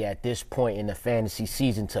audacity at this point in the fantasy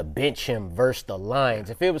season to bench him versus the Lions.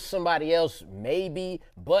 If it was somebody else, maybe,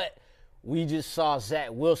 but we just saw Zach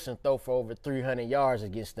Wilson throw for over 300 yards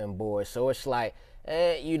against them boys. So it's like,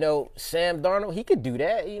 Sam Darnold, he could do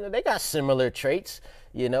that. They got similar traits,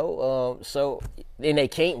 so then they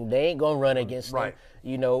ain't going to run against them.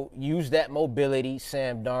 Use that mobility,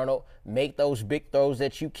 Sam Darnold, make those big throws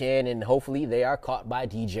that you can, and hopefully they are caught by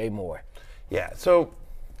DJ Moore. Yeah,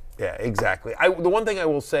 exactly. The one thing I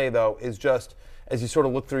will say, though, is just as you sort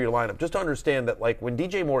of look through your lineup, just to understand that, when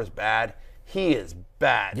DJ Moore is bad, he is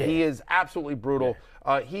bad. Yeah. He is absolutely brutal.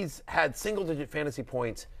 Yeah. He's had single-digit fantasy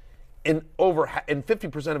points in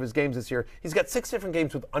 50% of his games this year. He's got 6 different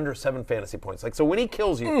games with under 7 fantasy points. So when he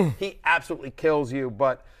kills you, he absolutely kills you.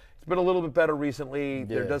 But it's been a little bit better recently. Yeah.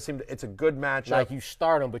 There does seem it's a good matchup. You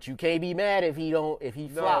start him, but you can't be mad if he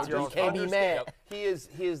flops. You can't be mad. He is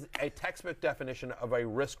a textbook definition of a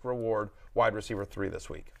risk-reward wide receiver 3 this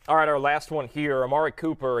week. All right, our last one here, Amari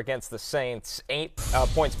Cooper against the Saints. 8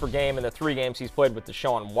 points per game in the 3 games he's played with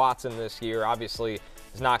Deshaun Watson this year. Obviously,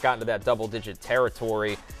 has not gotten to that double-digit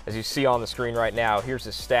territory. As you see on the screen right now, here's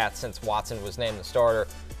his stats since Watson was named the starter.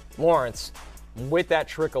 Lawrence, with that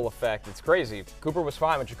trickle effect, it's crazy. Cooper was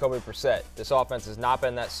fine with Jacoby Brissett. This offense has not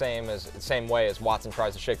been the same way as Watson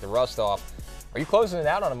tries to shake the rust off. Are you closing it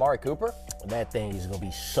out on Amari Cooper? That thing is going to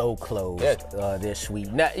be so close this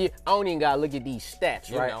week. Now, I don't even got to look at these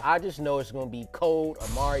stats, right? I just know it's going to be cold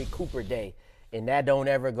Amari Cooper Day, and that don't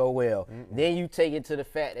ever go well. Then you take it to the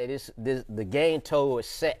fact that the game total is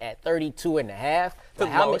set at 32.5. The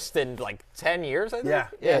lowest in like 10 years, I think?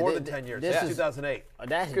 Yeah, more than 10 years. This is 2008.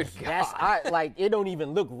 It don't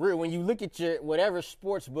even look real. When you look at your whatever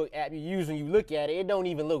sports book app you use, when you look at it, it don't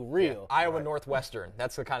even look real. Iowa Northwestern.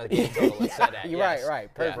 That's the kind of game total it's set at.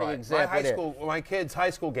 Right. Perfect example. My kids' high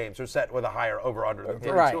school games are set with a higher over/under than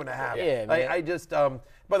 32.5. Yeah, man. I just.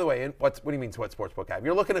 By the way, what do you mean? What sportsbook app?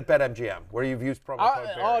 You're looking at BetMGM, where you've used promo code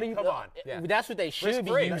Barry. Come on. That's what they should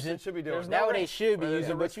be using. Should be doing. That's what they should be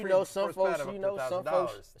using. But some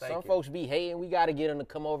folks be hating. We got to get them to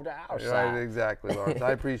come over to our side. Right, exactly, Lawrence.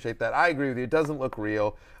 I appreciate that. I agree with you. It doesn't look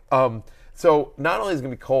real. So not only is it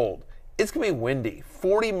going to be cold, it's going to be windy.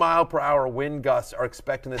 40-mile-per-hour wind gusts are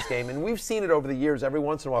expected in this game, and we've seen it over the years every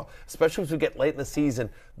once in a while, especially as we get late in the season.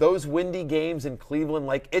 Those windy games in Cleveland,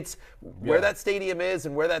 like it's where that stadium is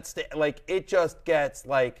and where it just gets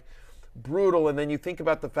like brutal. And then you think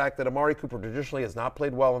about the fact that Amari Cooper traditionally has not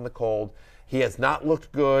played well in the cold. He has not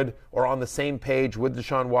looked good or on the same page with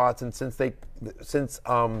Deshaun Watson since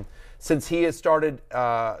he has started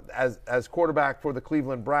as quarterback for the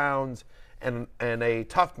Cleveland Browns. And a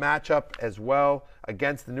tough matchup as well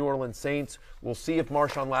against the New Orleans Saints. We'll see if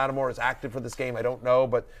Marshawn Lattimore is active for this game. I don't know,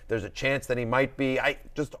 but there's a chance that he might be.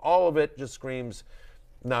 All of it just screams,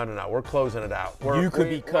 no, we're closing it out. You could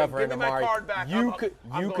be covering Amari. You could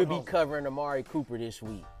be home. Covering Amari Cooper this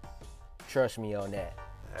week. Trust me on that.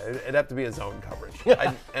 It'd have to be a zone coverage.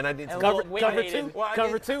 I need some cover two.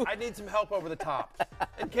 Cover two. I need some help over the top,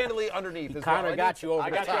 and candidly underneath as well. Connor got you over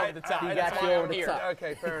the top. I got you over the top. He got you over the top.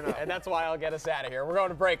 Okay, fair enough. And that's why I'll get us out of here. We're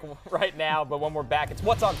going to break right now, but when we're back, it's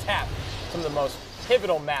What's on Tap. Some of the most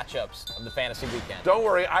pivotal matchups of the fantasy weekend. Don't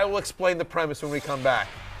worry, I will explain the premise when we come back.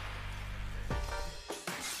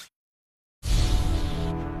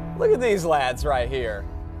 Look at these lads right here.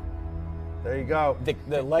 There you go.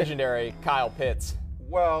 The legendary Kyle Pitts.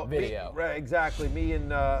 Video. Exactly. Me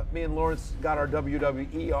and Lawrence got our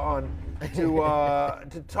WWE on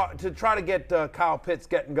to try to get Kyle Pitts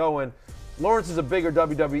getting going. Lawrence is a bigger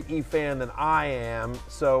WWE fan than I am,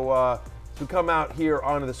 so to come out here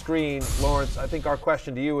onto the screen, Lawrence, I think our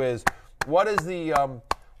question to you is, what is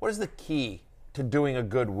the key to doing a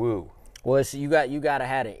good woo? Well, you gotta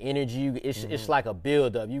have the energy. It's like a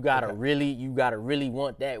build-up. You gotta really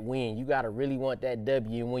want that win. You gotta really want that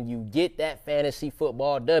W. And when you get that fantasy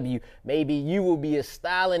football W, maybe you will be a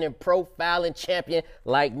styling and profiling champion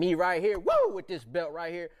like me right here. Woo! With this belt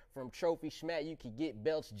right here from Trophy Smack. You can get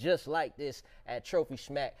belts just like this at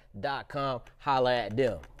TrophySmack.com. Holla at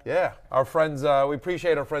them. Yeah, our friends. We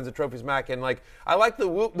appreciate our friends at Trophy Smack, and I like the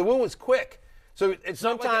woo. The woo was quick. So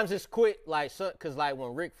sometimes it's quick, because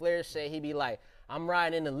when Ric Flair said, he'd be like, I'm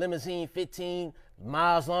riding in the limousine 15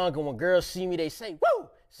 miles long, and when girls see me, they say, woo!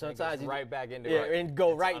 Sometimes he right back into it. And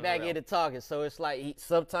go right back into talking. So it's like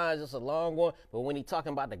sometimes it's a long one, but when he's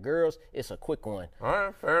talking about the girls, it's a quick one. All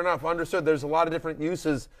right, fair enough. Understood. There's a lot of different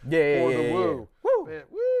uses for the woo. Woo! Man,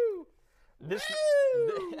 woo! This.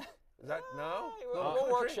 Is that no?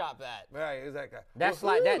 We'll workshop that. Right, exactly. That's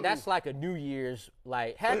like that. That's like a New Year's,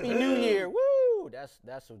 like Happy New Year, woo! That's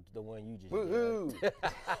the one you just did.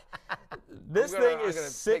 This thing is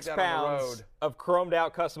 6 pounds of chromed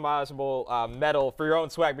out, customizable metal. For your own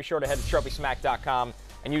swag, be sure to head to TrophySmack.com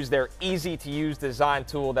and use their easy-to-use design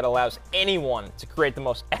tool that allows anyone to create the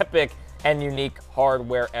most epic and unique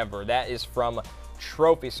hardware ever. That is from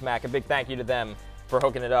Trophy Smack. A big thank you to them for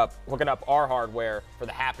hooking up our hardware for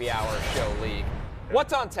the Happy Hour Show League.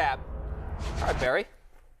 What's on tap? All right, Barry.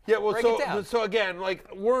 Yeah, well, so again,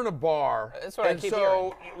 we're in a bar. That's what I keep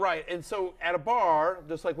hearing. Right, and so at a bar,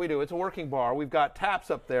 just like we do, it's a working bar. We've got taps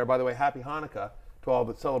up there. By the way, Happy Hanukkah to all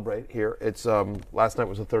that celebrate here. It's last night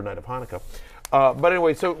was the third night of Hanukkah. But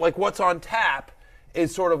anyway, so what's on tap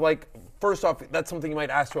is sort of first off, that's something you might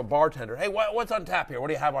ask to a bartender. Hey, what's on tap here? What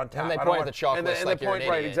do you have on tap? And they point at the chalk list like you're an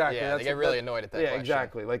idiot. Right, exactly. Yeah, they get really annoyed at that question. Yeah,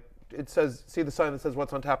 exactly. It says, see the sign that says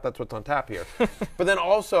what's on tap, that's what's on tap here. But then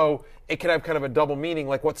also, it can have kind of a double meaning,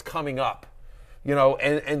 like what's coming up.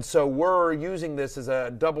 And so we're using this as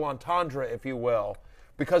a double entendre, if you will,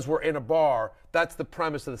 because we're in a bar. That's the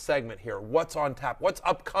premise of the segment here. What's on tap? What's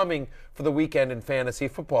upcoming for the weekend in fantasy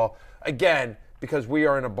football? Again, because we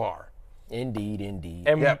are in a bar. Indeed.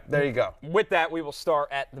 And there you go. With that, we will start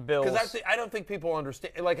at the Bills. Because I don't think people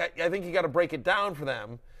understand. I think you got to break it down for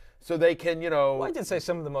them so they can, Well, I did say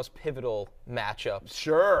some of the most pivotal matchups.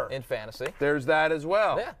 Sure. In fantasy. There's that as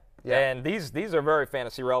well. Yeah. Yeah. And these are very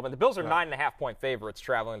fantasy relevant. The Bills are 9.5-point favorites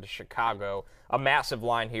traveling to Chicago. A massive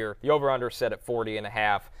line here. The over-under set at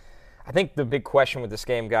 40.5. I think the big question with this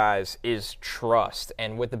game, guys, is trust.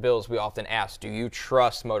 And with the Bills, we often ask, do you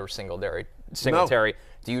trust Motor Singletary? No.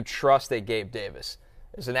 Do you trust a Gabe Davis?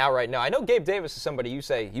 It's an outright no. I know Gabe Davis is somebody you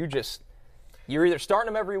say you're either starting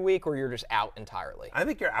him every week or you're just out entirely. I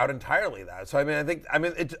think you're out entirely. So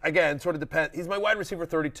it again sort of depends. He's my wide receiver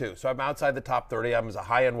 32, so I'm outside the top 30. I'm as a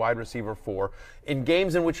high-end wide receiver 4. In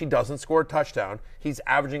games in which he doesn't score a touchdown, he's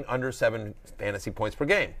averaging under 7 fantasy points per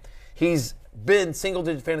game. He's been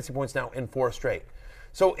single-digit fantasy points now in 4 straight.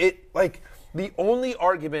 So the only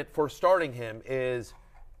argument for starting him is,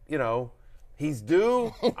 he's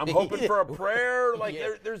due. I'm hoping for a prayer.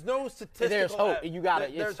 There's no statistical. There's hope. You got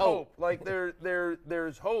it. There's hope.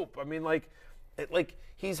 There's hope. I mean,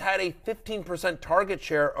 he's had a 15% target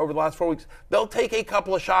share over the last 4 weeks. They'll take a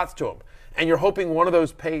couple of shots to him, and you're hoping one of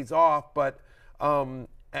those pays off. But and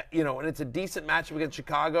it's a decent matchup against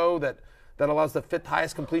Chicago that allows the 5th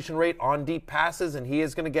highest completion rate on deep passes, and he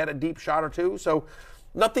is going to get a deep shot or two. So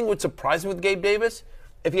nothing would surprise me with Gabe Davis.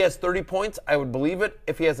 If he has 30 points, I would believe it.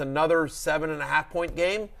 If he has another 7.5-point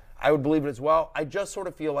game, I would believe it as well. I just sort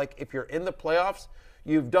of feel like if you're in the playoffs,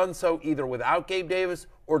 you've done so either without Gabe Davis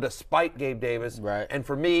or despite Gabe Davis. Right. And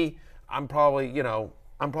for me, I'm probably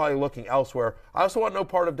looking elsewhere. I also want no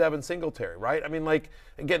part of Devin Singletary, right? I mean,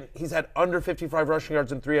 again, he's had under 55 rushing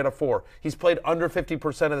yards in 3 out of 4. He's played under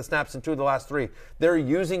 50% of the snaps in 2 of the last 3. They're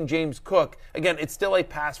using James Cook. Again, it's still a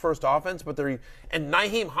pass-first offense, but and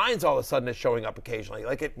Nyheim Hines all of a sudden is showing up occasionally.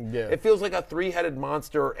 It feels like a 3-headed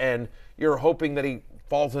monster, and you're hoping that he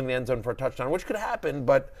falls in the end zone for a touchdown, which could happen,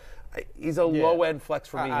 but he's a low-end flex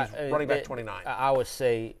for me. He's running back 29. I would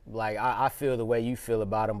say, I feel the way you feel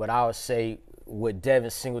about him, but I would say with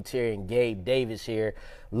Devin Singletary and Gabe Davis here,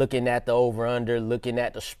 looking at the over-under, looking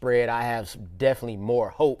at the spread, I have definitely more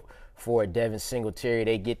hope for Devin Singletary.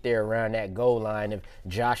 They get there around that goal line. If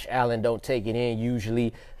Josh Allen don't take it in,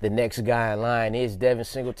 usually the next guy in line is Devin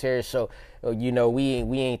Singletary. So, we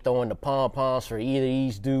ain't throwing the pom-poms for either of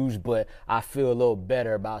these dudes, but I feel a little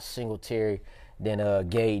better about Singletary than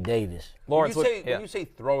Gabe Davis. Lawrence, when you say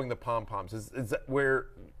throwing the pom-poms, is that where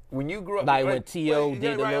 – when you grew up, when T.O. did the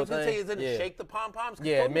little thing. I was going to say, isn't it shake the pom-poms?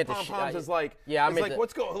 Yeah, the pom-poms is what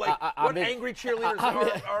angry cheerleaders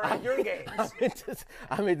are at your games?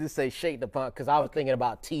 I meant to say shake the pom, because I was thinking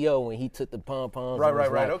about T.O. when he took the pom-poms.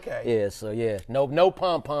 Right, okay. Yeah, so no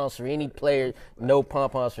pom-poms for any player, no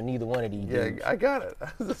pom-poms for neither one of these dudes. Yeah, I got it.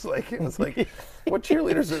 It's like, what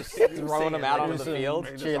cheerleaders are throwing them out onto the field?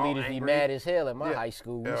 Cheerleaders be mad as hell at my high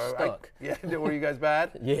school. We stunk. Were you guys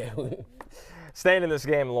bad? Yeah. Staying in this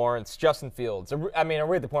game, Lawrence, Justin Fields. I mean, are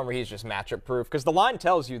we at the point where he's just matchup proof? Because the line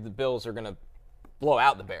tells you the Bills are going to blow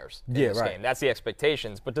out the Bears in this game. That's the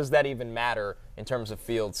expectations. But does that even matter in terms of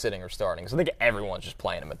Fields sitting or starting? Because I think everyone's just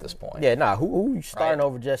playing him at this point. Yeah, who you starting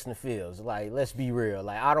over Justin Fields? Let's be real.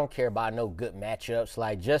 I don't care about no good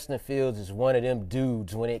matchups. Justin Fields is one of them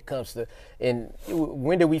dudes when it comes to – and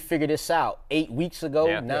when did we figure this out? 8 weeks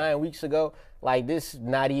ago? 9 weeks ago? This is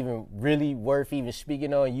not even really worth even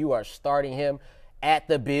speaking on. You are starting him at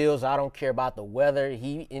the Bills. I don't care about the weather.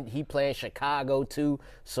 He playing Chicago too.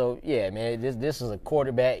 So, yeah, man, this is a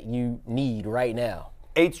quarterback you need right now.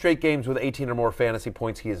 8 straight games with 18 or more fantasy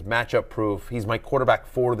points. He is matchup proof. He's my quarterback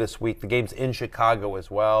 4 this week. The game's in Chicago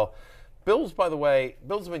as well. Bills, by the way,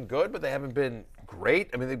 have been good, but they haven't been great.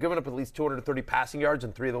 I mean, they've given up at least 230 passing yards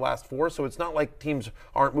in 3 of the last 4, so it's not like teams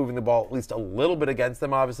aren't moving the ball at least a little bit against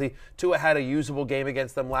them, obviously. Tua had a usable game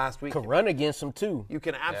against them last week. Could run against them, too. You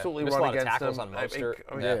can absolutely run against them.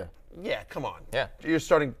 On Yeah, come on. Yeah. You're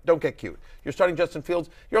starting, don't get cute. You're starting Justin Fields.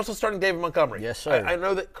 You're also starting David Montgomery. Yes, sir. I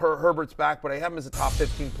know that Herbert's back, but I have him as a top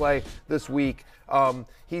 15 play this week.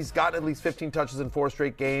 He's gotten at least 15 touches in 4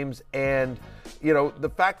 straight games. And,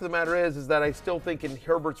 the fact of the matter is that I still think in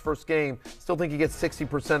Herbert's first game, he gets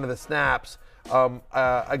 60% of the snaps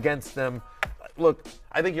against them. Look,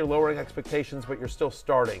 I think you're lowering expectations, but you're still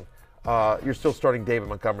starting. David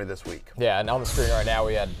Montgomery this week. Yeah, and on the screen right now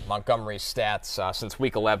we had Montgomery's stats since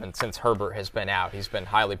week 11, since Herbert has been out. He's been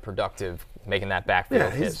highly productive, making that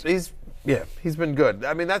backfield his. He's been good.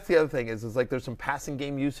 I mean, that's the other thing is there's some passing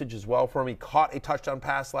game usage as well for him. He caught a touchdown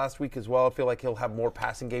pass last week as well. I feel like he'll have more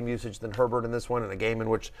passing game usage than Herbert in this one, in a game in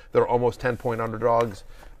which they're almost 10-point underdogs.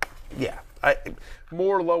 Yeah,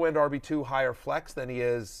 more low-end RB2, higher flex than he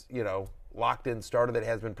is, locked-in starter that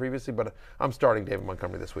has been previously, but I'm starting David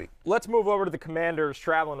Montgomery this week. Let's move over to the Commanders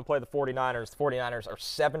traveling to play the 49ers. The 49ers are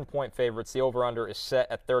 7-point favorites. The over-under is set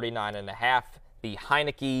at 39.5. The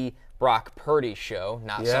Heineke Brock Purdy show.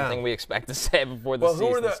 Not something we expect to say before the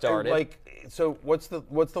season started. So what's the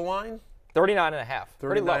line? 39.5.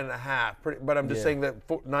 39.5. But I'm just saying that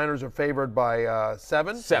Niners are favored by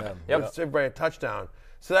 7? 7. Yep. It's favored by a touchdown.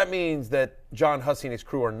 So that means that John Hussey and his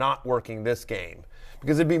crew are not working this game.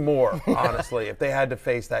 Because it'd be more, honestly, if they had to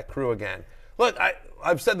face that crew again. Look,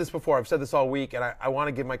 I've said this before. I've said this all week, and I want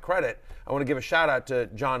to give my credit. I want to give a shout-out to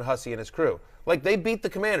John Hussey and his crew. Like, they beat the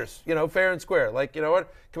Commanders, fair and square. Like, you know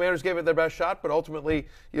what? Commanders gave it their best shot, but ultimately,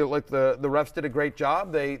 the refs did a great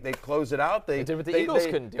job. They closed it out. They did what the Eagles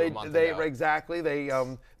couldn't do a month ago. Exactly.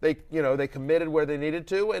 They committed where they needed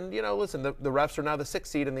to. And, listen, the refs are now the 6th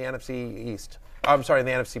seed in the NFC East. I'm sorry, in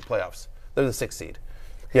the NFC playoffs. They're the 6th seed.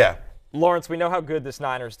 Yeah. Lawrence, we know how good this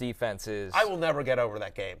Niners defense is. I will never get over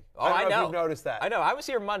that game. I know. If you've noticed that. I know. I was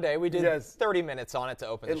here Monday. We did 30 minutes on it to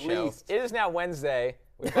open the show. It is now Wednesday.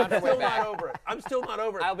 We've found our way back. Not over it. I'm still not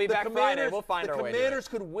over it. I'll be back Friday. We'll find our way. The Commanders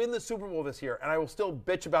could win the Super Bowl this year, and I will still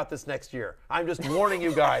bitch about this next year. I'm just warning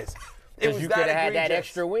you guys. Because you could have had that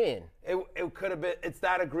extra win. It could have been. It's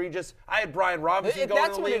that egregious. I had Brian Robinson going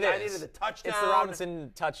in the league. I needed the touchdown. It's the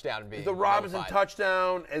Robinson touchdown. The Robinson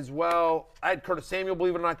touchdown as well. I had Curtis Samuel,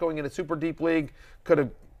 believe it or not, going in a super deep league. Could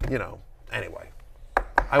have, anyway.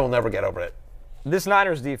 I will never get over it. This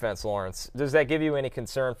Niners defense, Lawrence, does that give you any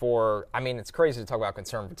concern for, it's crazy to talk about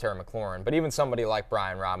concern for Terry McLaurin, but even somebody like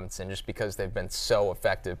Brian Robinson, just because they've been so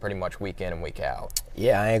effective pretty much week in and week out?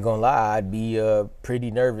 Yeah, I ain't gonna lie. I'd be pretty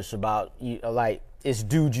nervous about, it's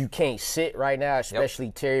dudes you can't sit right now, especially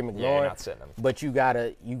Terry McLaurin. Yeah, you're not sitting him. But you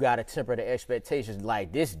gotta temper the expectations.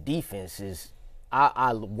 Like, this defense is,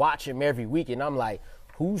 I watch him every week, and I'm like,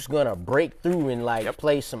 who's going to break through and,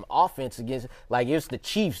 play some offense against – it's the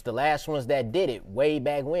Chiefs, the last ones that did it way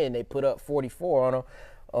back when. They put up 44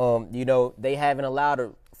 on them. They haven't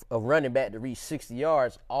allowed a running back to reach 60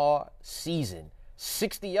 yards all season.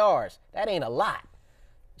 60 yards. That ain't a lot.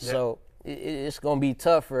 Yeah. So it's going to be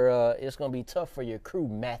tough for your crew,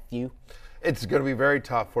 Matthew. It's going to be very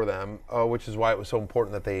tough for them, which is why it was so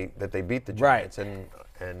important that they beat the Giants and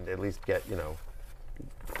at least get,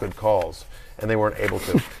 good calls, and they weren't able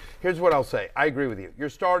to. Here's what I'll say. I agree with you. You're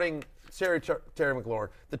starting Terry McLaurin.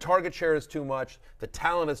 The target share is too much. The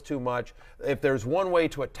talent is too much. If there's one way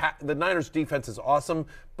to attack, the Niners' defense is awesome,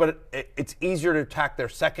 but it's easier to attack their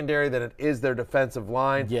secondary than it is their defensive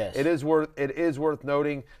line. Yes. It is worth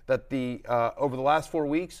noting that over the last 4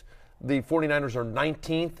 weeks, the 49ers are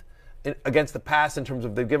 19th against the pass in terms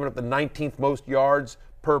of they've given up the 19th most yards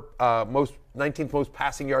per 19th most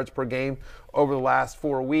passing yards per game over the last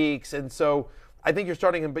 4 weeks. And so I think you're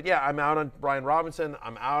starting him. But, yeah, I'm out on Brian Robinson.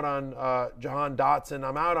 I'm out on Jahan Dotson.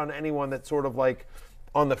 I'm out on anyone that's sort of like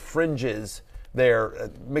on the fringes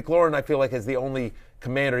there. McLaurin, I feel like, is the only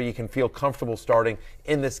commander you can feel comfortable starting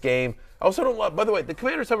in this game. I also don't love – by the way, the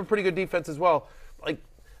Commanders have a pretty good defense as well. Like,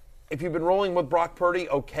 if you've been rolling with Brock Purdy,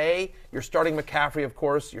 okay. You're starting McCaffrey, of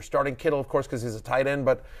course. You're starting Kittle, of course, because he's a tight end.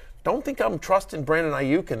 But don't think I'm trusting Brandon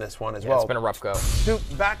Ayuk in this one as well. It's been a rough go. 2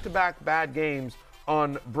 back-to-back bad games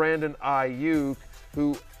on Brandon Ayuk,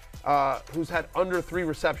 who's had under 3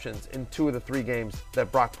 receptions in 2 of the 3 games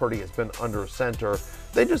that Brock Purdy has been under center.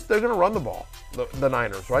 They're going to run the ball, the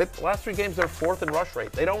Niners, right? The last 3 games, they're 4th in rush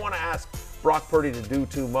rate. They don't want to ask Brock Purdy to do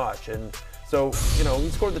too much. And so, he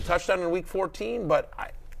scored the touchdown in Week 14, but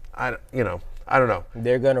I don't know.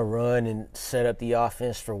 They're going to run and set up the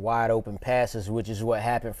offense for wide open passes, which is what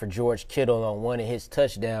happened for George Kittle on one of his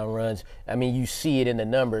touchdown runs. You see it in the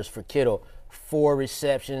numbers for Kittle. 4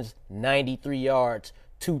 receptions, 93 yards,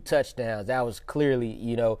 2 touchdowns. That was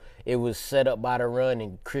clearly, it was set up by the run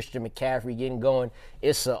and Christian McCaffrey getting going.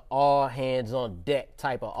 It's an all-hands-on-deck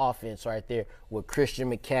type of offense right there with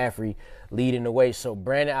Christian McCaffrey leading the way. So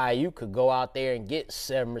Brandon Ayuk could go out there and get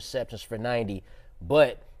 7 receptions for 90,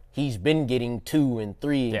 but he's been getting 2 and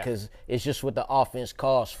 3 because it's just what the offense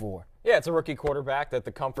calls for. Yeah, it's a rookie quarterback that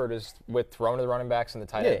the comfort is with throwing to the running backs and the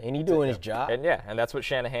tight end. Yeah, and he's doing his job. And that's what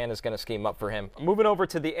Shanahan is going to scheme up for him. Moving over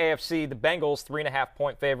to the AFC, the Bengals,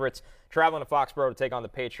 3.5-point favorites, traveling to Foxborough to take on the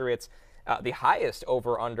Patriots. The highest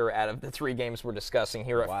over-under out of the 3 games we're discussing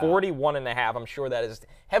here at 41.5. I'm sure that is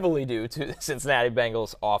heavily due to the Cincinnati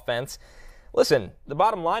Bengals offense. Listen, the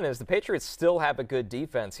bottom line is the Patriots still have a good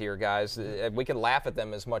defense here, guys. We can laugh at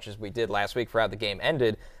them as much as we did last week for how the game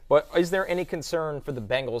ended, but is there any concern for the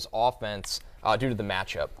Bengals offense due to the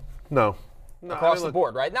matchup? No. across the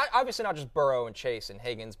board, right? Obviously not just Burrow and Chase and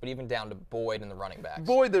Higgins, but even down to Boyd and the running backs.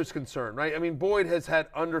 Boyd, there's concern, right? I mean, Boyd has had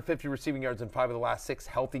under 50 receiving yards in 5 of the last 6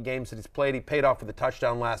 healthy games that he's played. He paid off with a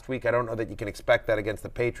touchdown last week. I don't know that you can expect that against the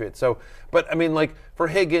Patriots. So, but I mean, like for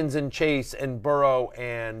Higgins and Chase and Burrow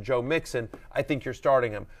and Joe Mixon, I think you're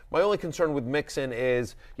starting him. My only concern with Mixon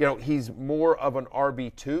is, he's more of an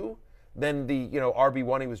RB2 than the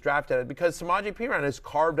RB1 he was drafted at, because Samaje Perine has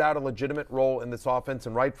carved out a legitimate role in this offense,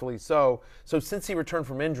 and rightfully so. So since he returned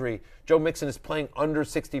from injury, Joe Mixon is playing under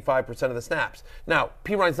 65% of the snaps. Now,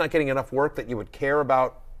 Perine's not getting enough work that you would care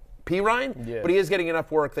about Perine, but he is getting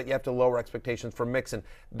enough work that you have to lower expectations for Mixon.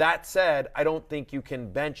 That said, I don't think you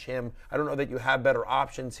can bench him. I don't know that you have better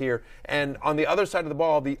options here. And on the other side of the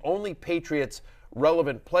ball, the only Patriots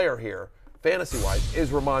relevant player here, fantasy-wise, is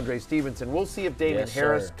Ramondre Stevenson. We'll see if Damian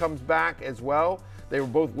Harris comes back as well. They were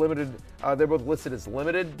both limited. They're both listed as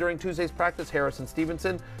limited during Tuesday's practice, Harris and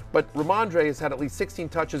Stevenson. But Ramondre has had at least 16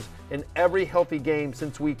 touches in every healthy game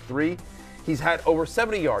since week 3. He's had over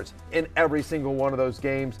 70 yards in every single one of those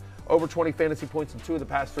games. Over 20 fantasy points in 2 of the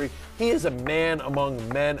past 3. He is a man among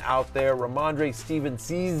men out there. Ramondre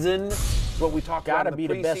Stevenson, what we talked about in the preseason.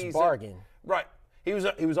 Gotta be the best bargain. Right. He was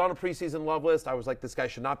on a preseason love list. I was like, this guy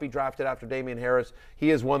should not be drafted after Damian Harris.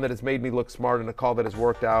 He is one that has made me look smart in a call that has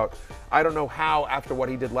worked out. I don't know how, after what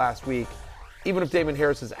he did last week, even if Damian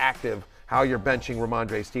Harris is active, how you're benching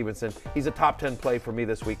Ramondre Stevenson. He's a top 10 play for me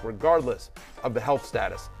this week, regardless of the health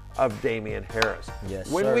status of Damian Harris. Yes,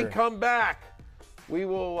 when we come back, we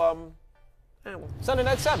will Sunday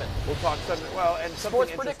Night 7. We'll talk Sunday. Well, and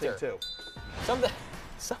Sports something interesting predictor. too. Something.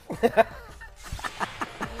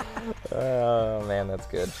 Oh, man, that's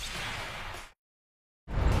good.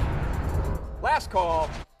 Last call.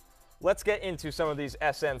 Let's get into some of these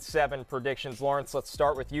SN7 predictions. Lawrence, let's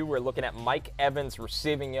start with you. We're looking at Mike Evans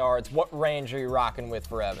receiving yards. What range are you rocking with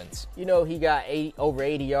for Evans? He got over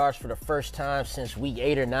 80 yards for the first time since week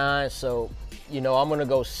 8 or 9. So, I'm going to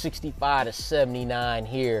go 65 to 79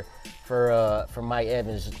 here for Mike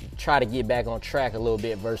Evans. Try to get back on track a little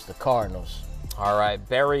bit versus the Cardinals. All right,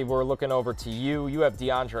 Barry, we're looking over to you. You have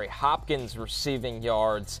DeAndre Hopkins receiving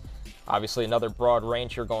yards. Obviously, another broad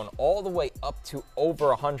range here going all the way up to over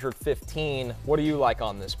 115. What do you like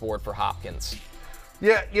on this board for Hopkins?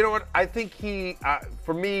 Yeah, you know what? I think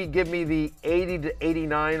for me, give me the 80 to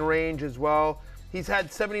 89 range as well. He's had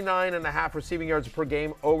 79.5 receiving yards per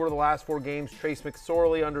game over the last 4 games. Trace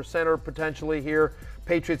McSorley under center potentially here.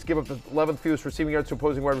 Patriots give up the 11th fewest receiving yards to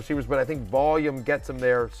opposing wide receivers, but I think volume gets them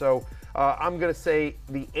there. So I'm going to say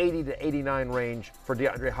the 80 to 89 range for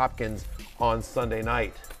DeAndre Hopkins on Sunday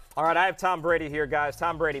night. All right, I have Tom Brady here, guys.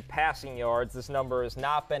 Tom Brady passing yards. This number has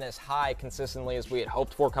not been as high consistently as we had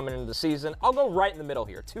hoped for coming into the season. I'll go right in the middle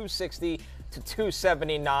here, 260 to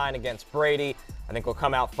 279 against Brady. I think we'll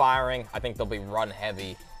come out firing. I think they'll be run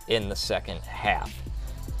heavy in the second half.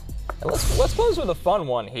 And let's close with a fun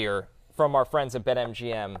one here from our friends at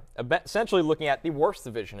BetMGM, essentially looking at the worst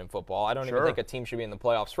division in football. I don't even think a team should be in the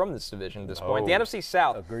playoffs from this division at this point. The NFC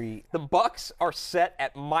South. Agreed. The Bucs are set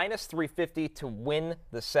at minus 350 to win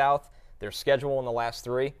the South. Their schedule in the last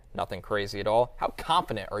 3, nothing crazy at all. How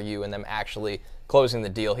confident are you in them actually closing the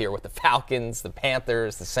deal here with the Falcons, the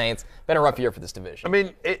Panthers, the Saints? Been a rough year for this division. I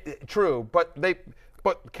mean, true, but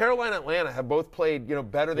Carolina and Atlanta have both played,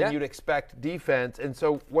 better than you'd expect defense. And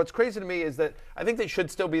so what's crazy to me is that I think they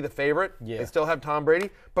should still be the favorite. Yeah. They still have Tom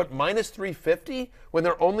Brady. But minus 350 when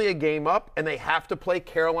they're only a game up and they have to play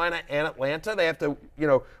Carolina and Atlanta. They have to,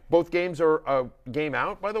 both games are a game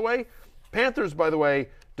out, by the way. Panthers, by the way,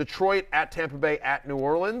 Detroit at Tampa Bay at New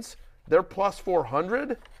Orleans. They're plus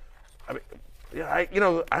 400. I mean, I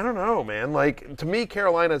don't know, man. Like, to me,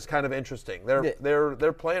 Carolina is kind of interesting.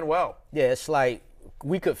 They're playing well. Yeah, it's like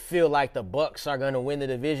we could feel like the Bucs are going to win the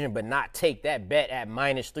division, but not take that bet at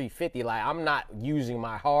minus 350. Like, I'm not using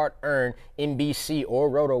my hard-earned NBC or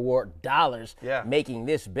RotoWart dollars making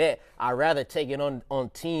this bet. I'd rather take it on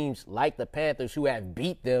teams like the Panthers who have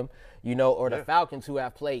beat them, or the Falcons who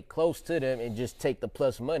have played close to them, and just take the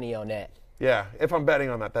plus money on that. Yeah, if I'm betting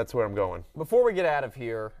on that, that's where I'm going. Before we get out of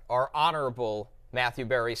here, our honorable Matthew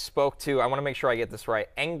Berry spoke to, I want to make sure I get this right,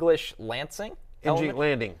 English Lansing?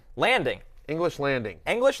 Landing. English Landing.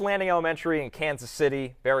 English Landing Elementary in Kansas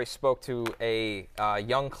City. Barry spoke to a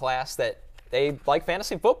young class that they like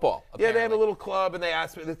fantasy football. Apparently. Yeah, they have a little club, and they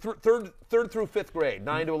asked me, the third through fifth grade,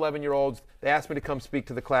 9 to 11-year-olds, they asked me to come speak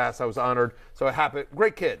to the class. I was honored. So it happened.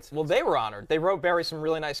 Great kids. Well, they were honored. They wrote Barry some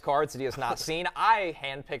really nice cards that he has not seen. I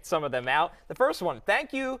handpicked some of them out. The first one,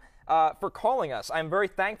 thank you, for calling us. I'm very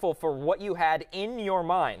thankful for what you had in your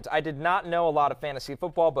mind. I did not know a lot of fantasy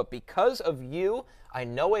football, but because of you, I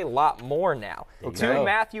know a lot more now. To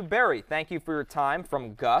Matthew Berry, thank you for your time.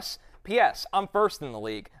 From Gus. P.S. I'm first in the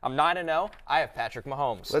league. I'm 9-0. I have Patrick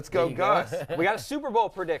Mahomes. Let's go, Gus. We got a Super Bowl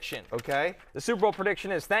prediction. Okay. The Super Bowl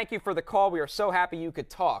prediction is, thank you for the call. We are so happy you could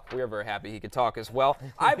talk. We are very happy he could talk as well.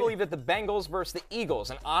 I believe that the Bengals versus the Eagles,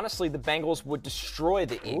 and honestly, the Bengals would destroy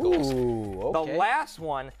the Eagles. Ooh, okay. The last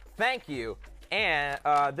one, thank you. And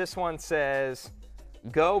this one says,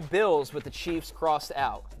 go Bills with the Chiefs crossed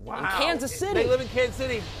out. Wow. In Kansas City. They live in Kansas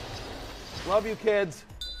City. Love you, kids.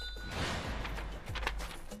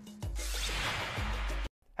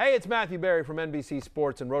 Hey, it's Matthew Berry from NBC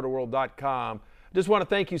Sports and RotoWorld.com. Just want to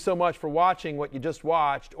thank you so much for watching what you just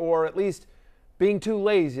watched, or at least being too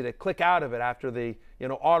lazy to click out of it after the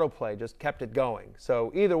autoplay just kept it going.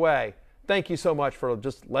 So either way, thank you so much for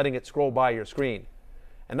just letting it scroll by your screen.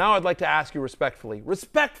 And now I'd like to ask you respectfully,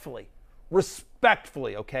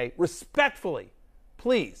 okay,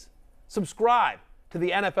 please subscribe to the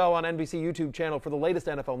NFL on NBC YouTube channel for the latest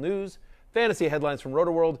NFL news, fantasy headlines from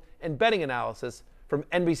RotoWorld, and betting analysis from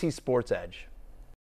NBC Sports Edge.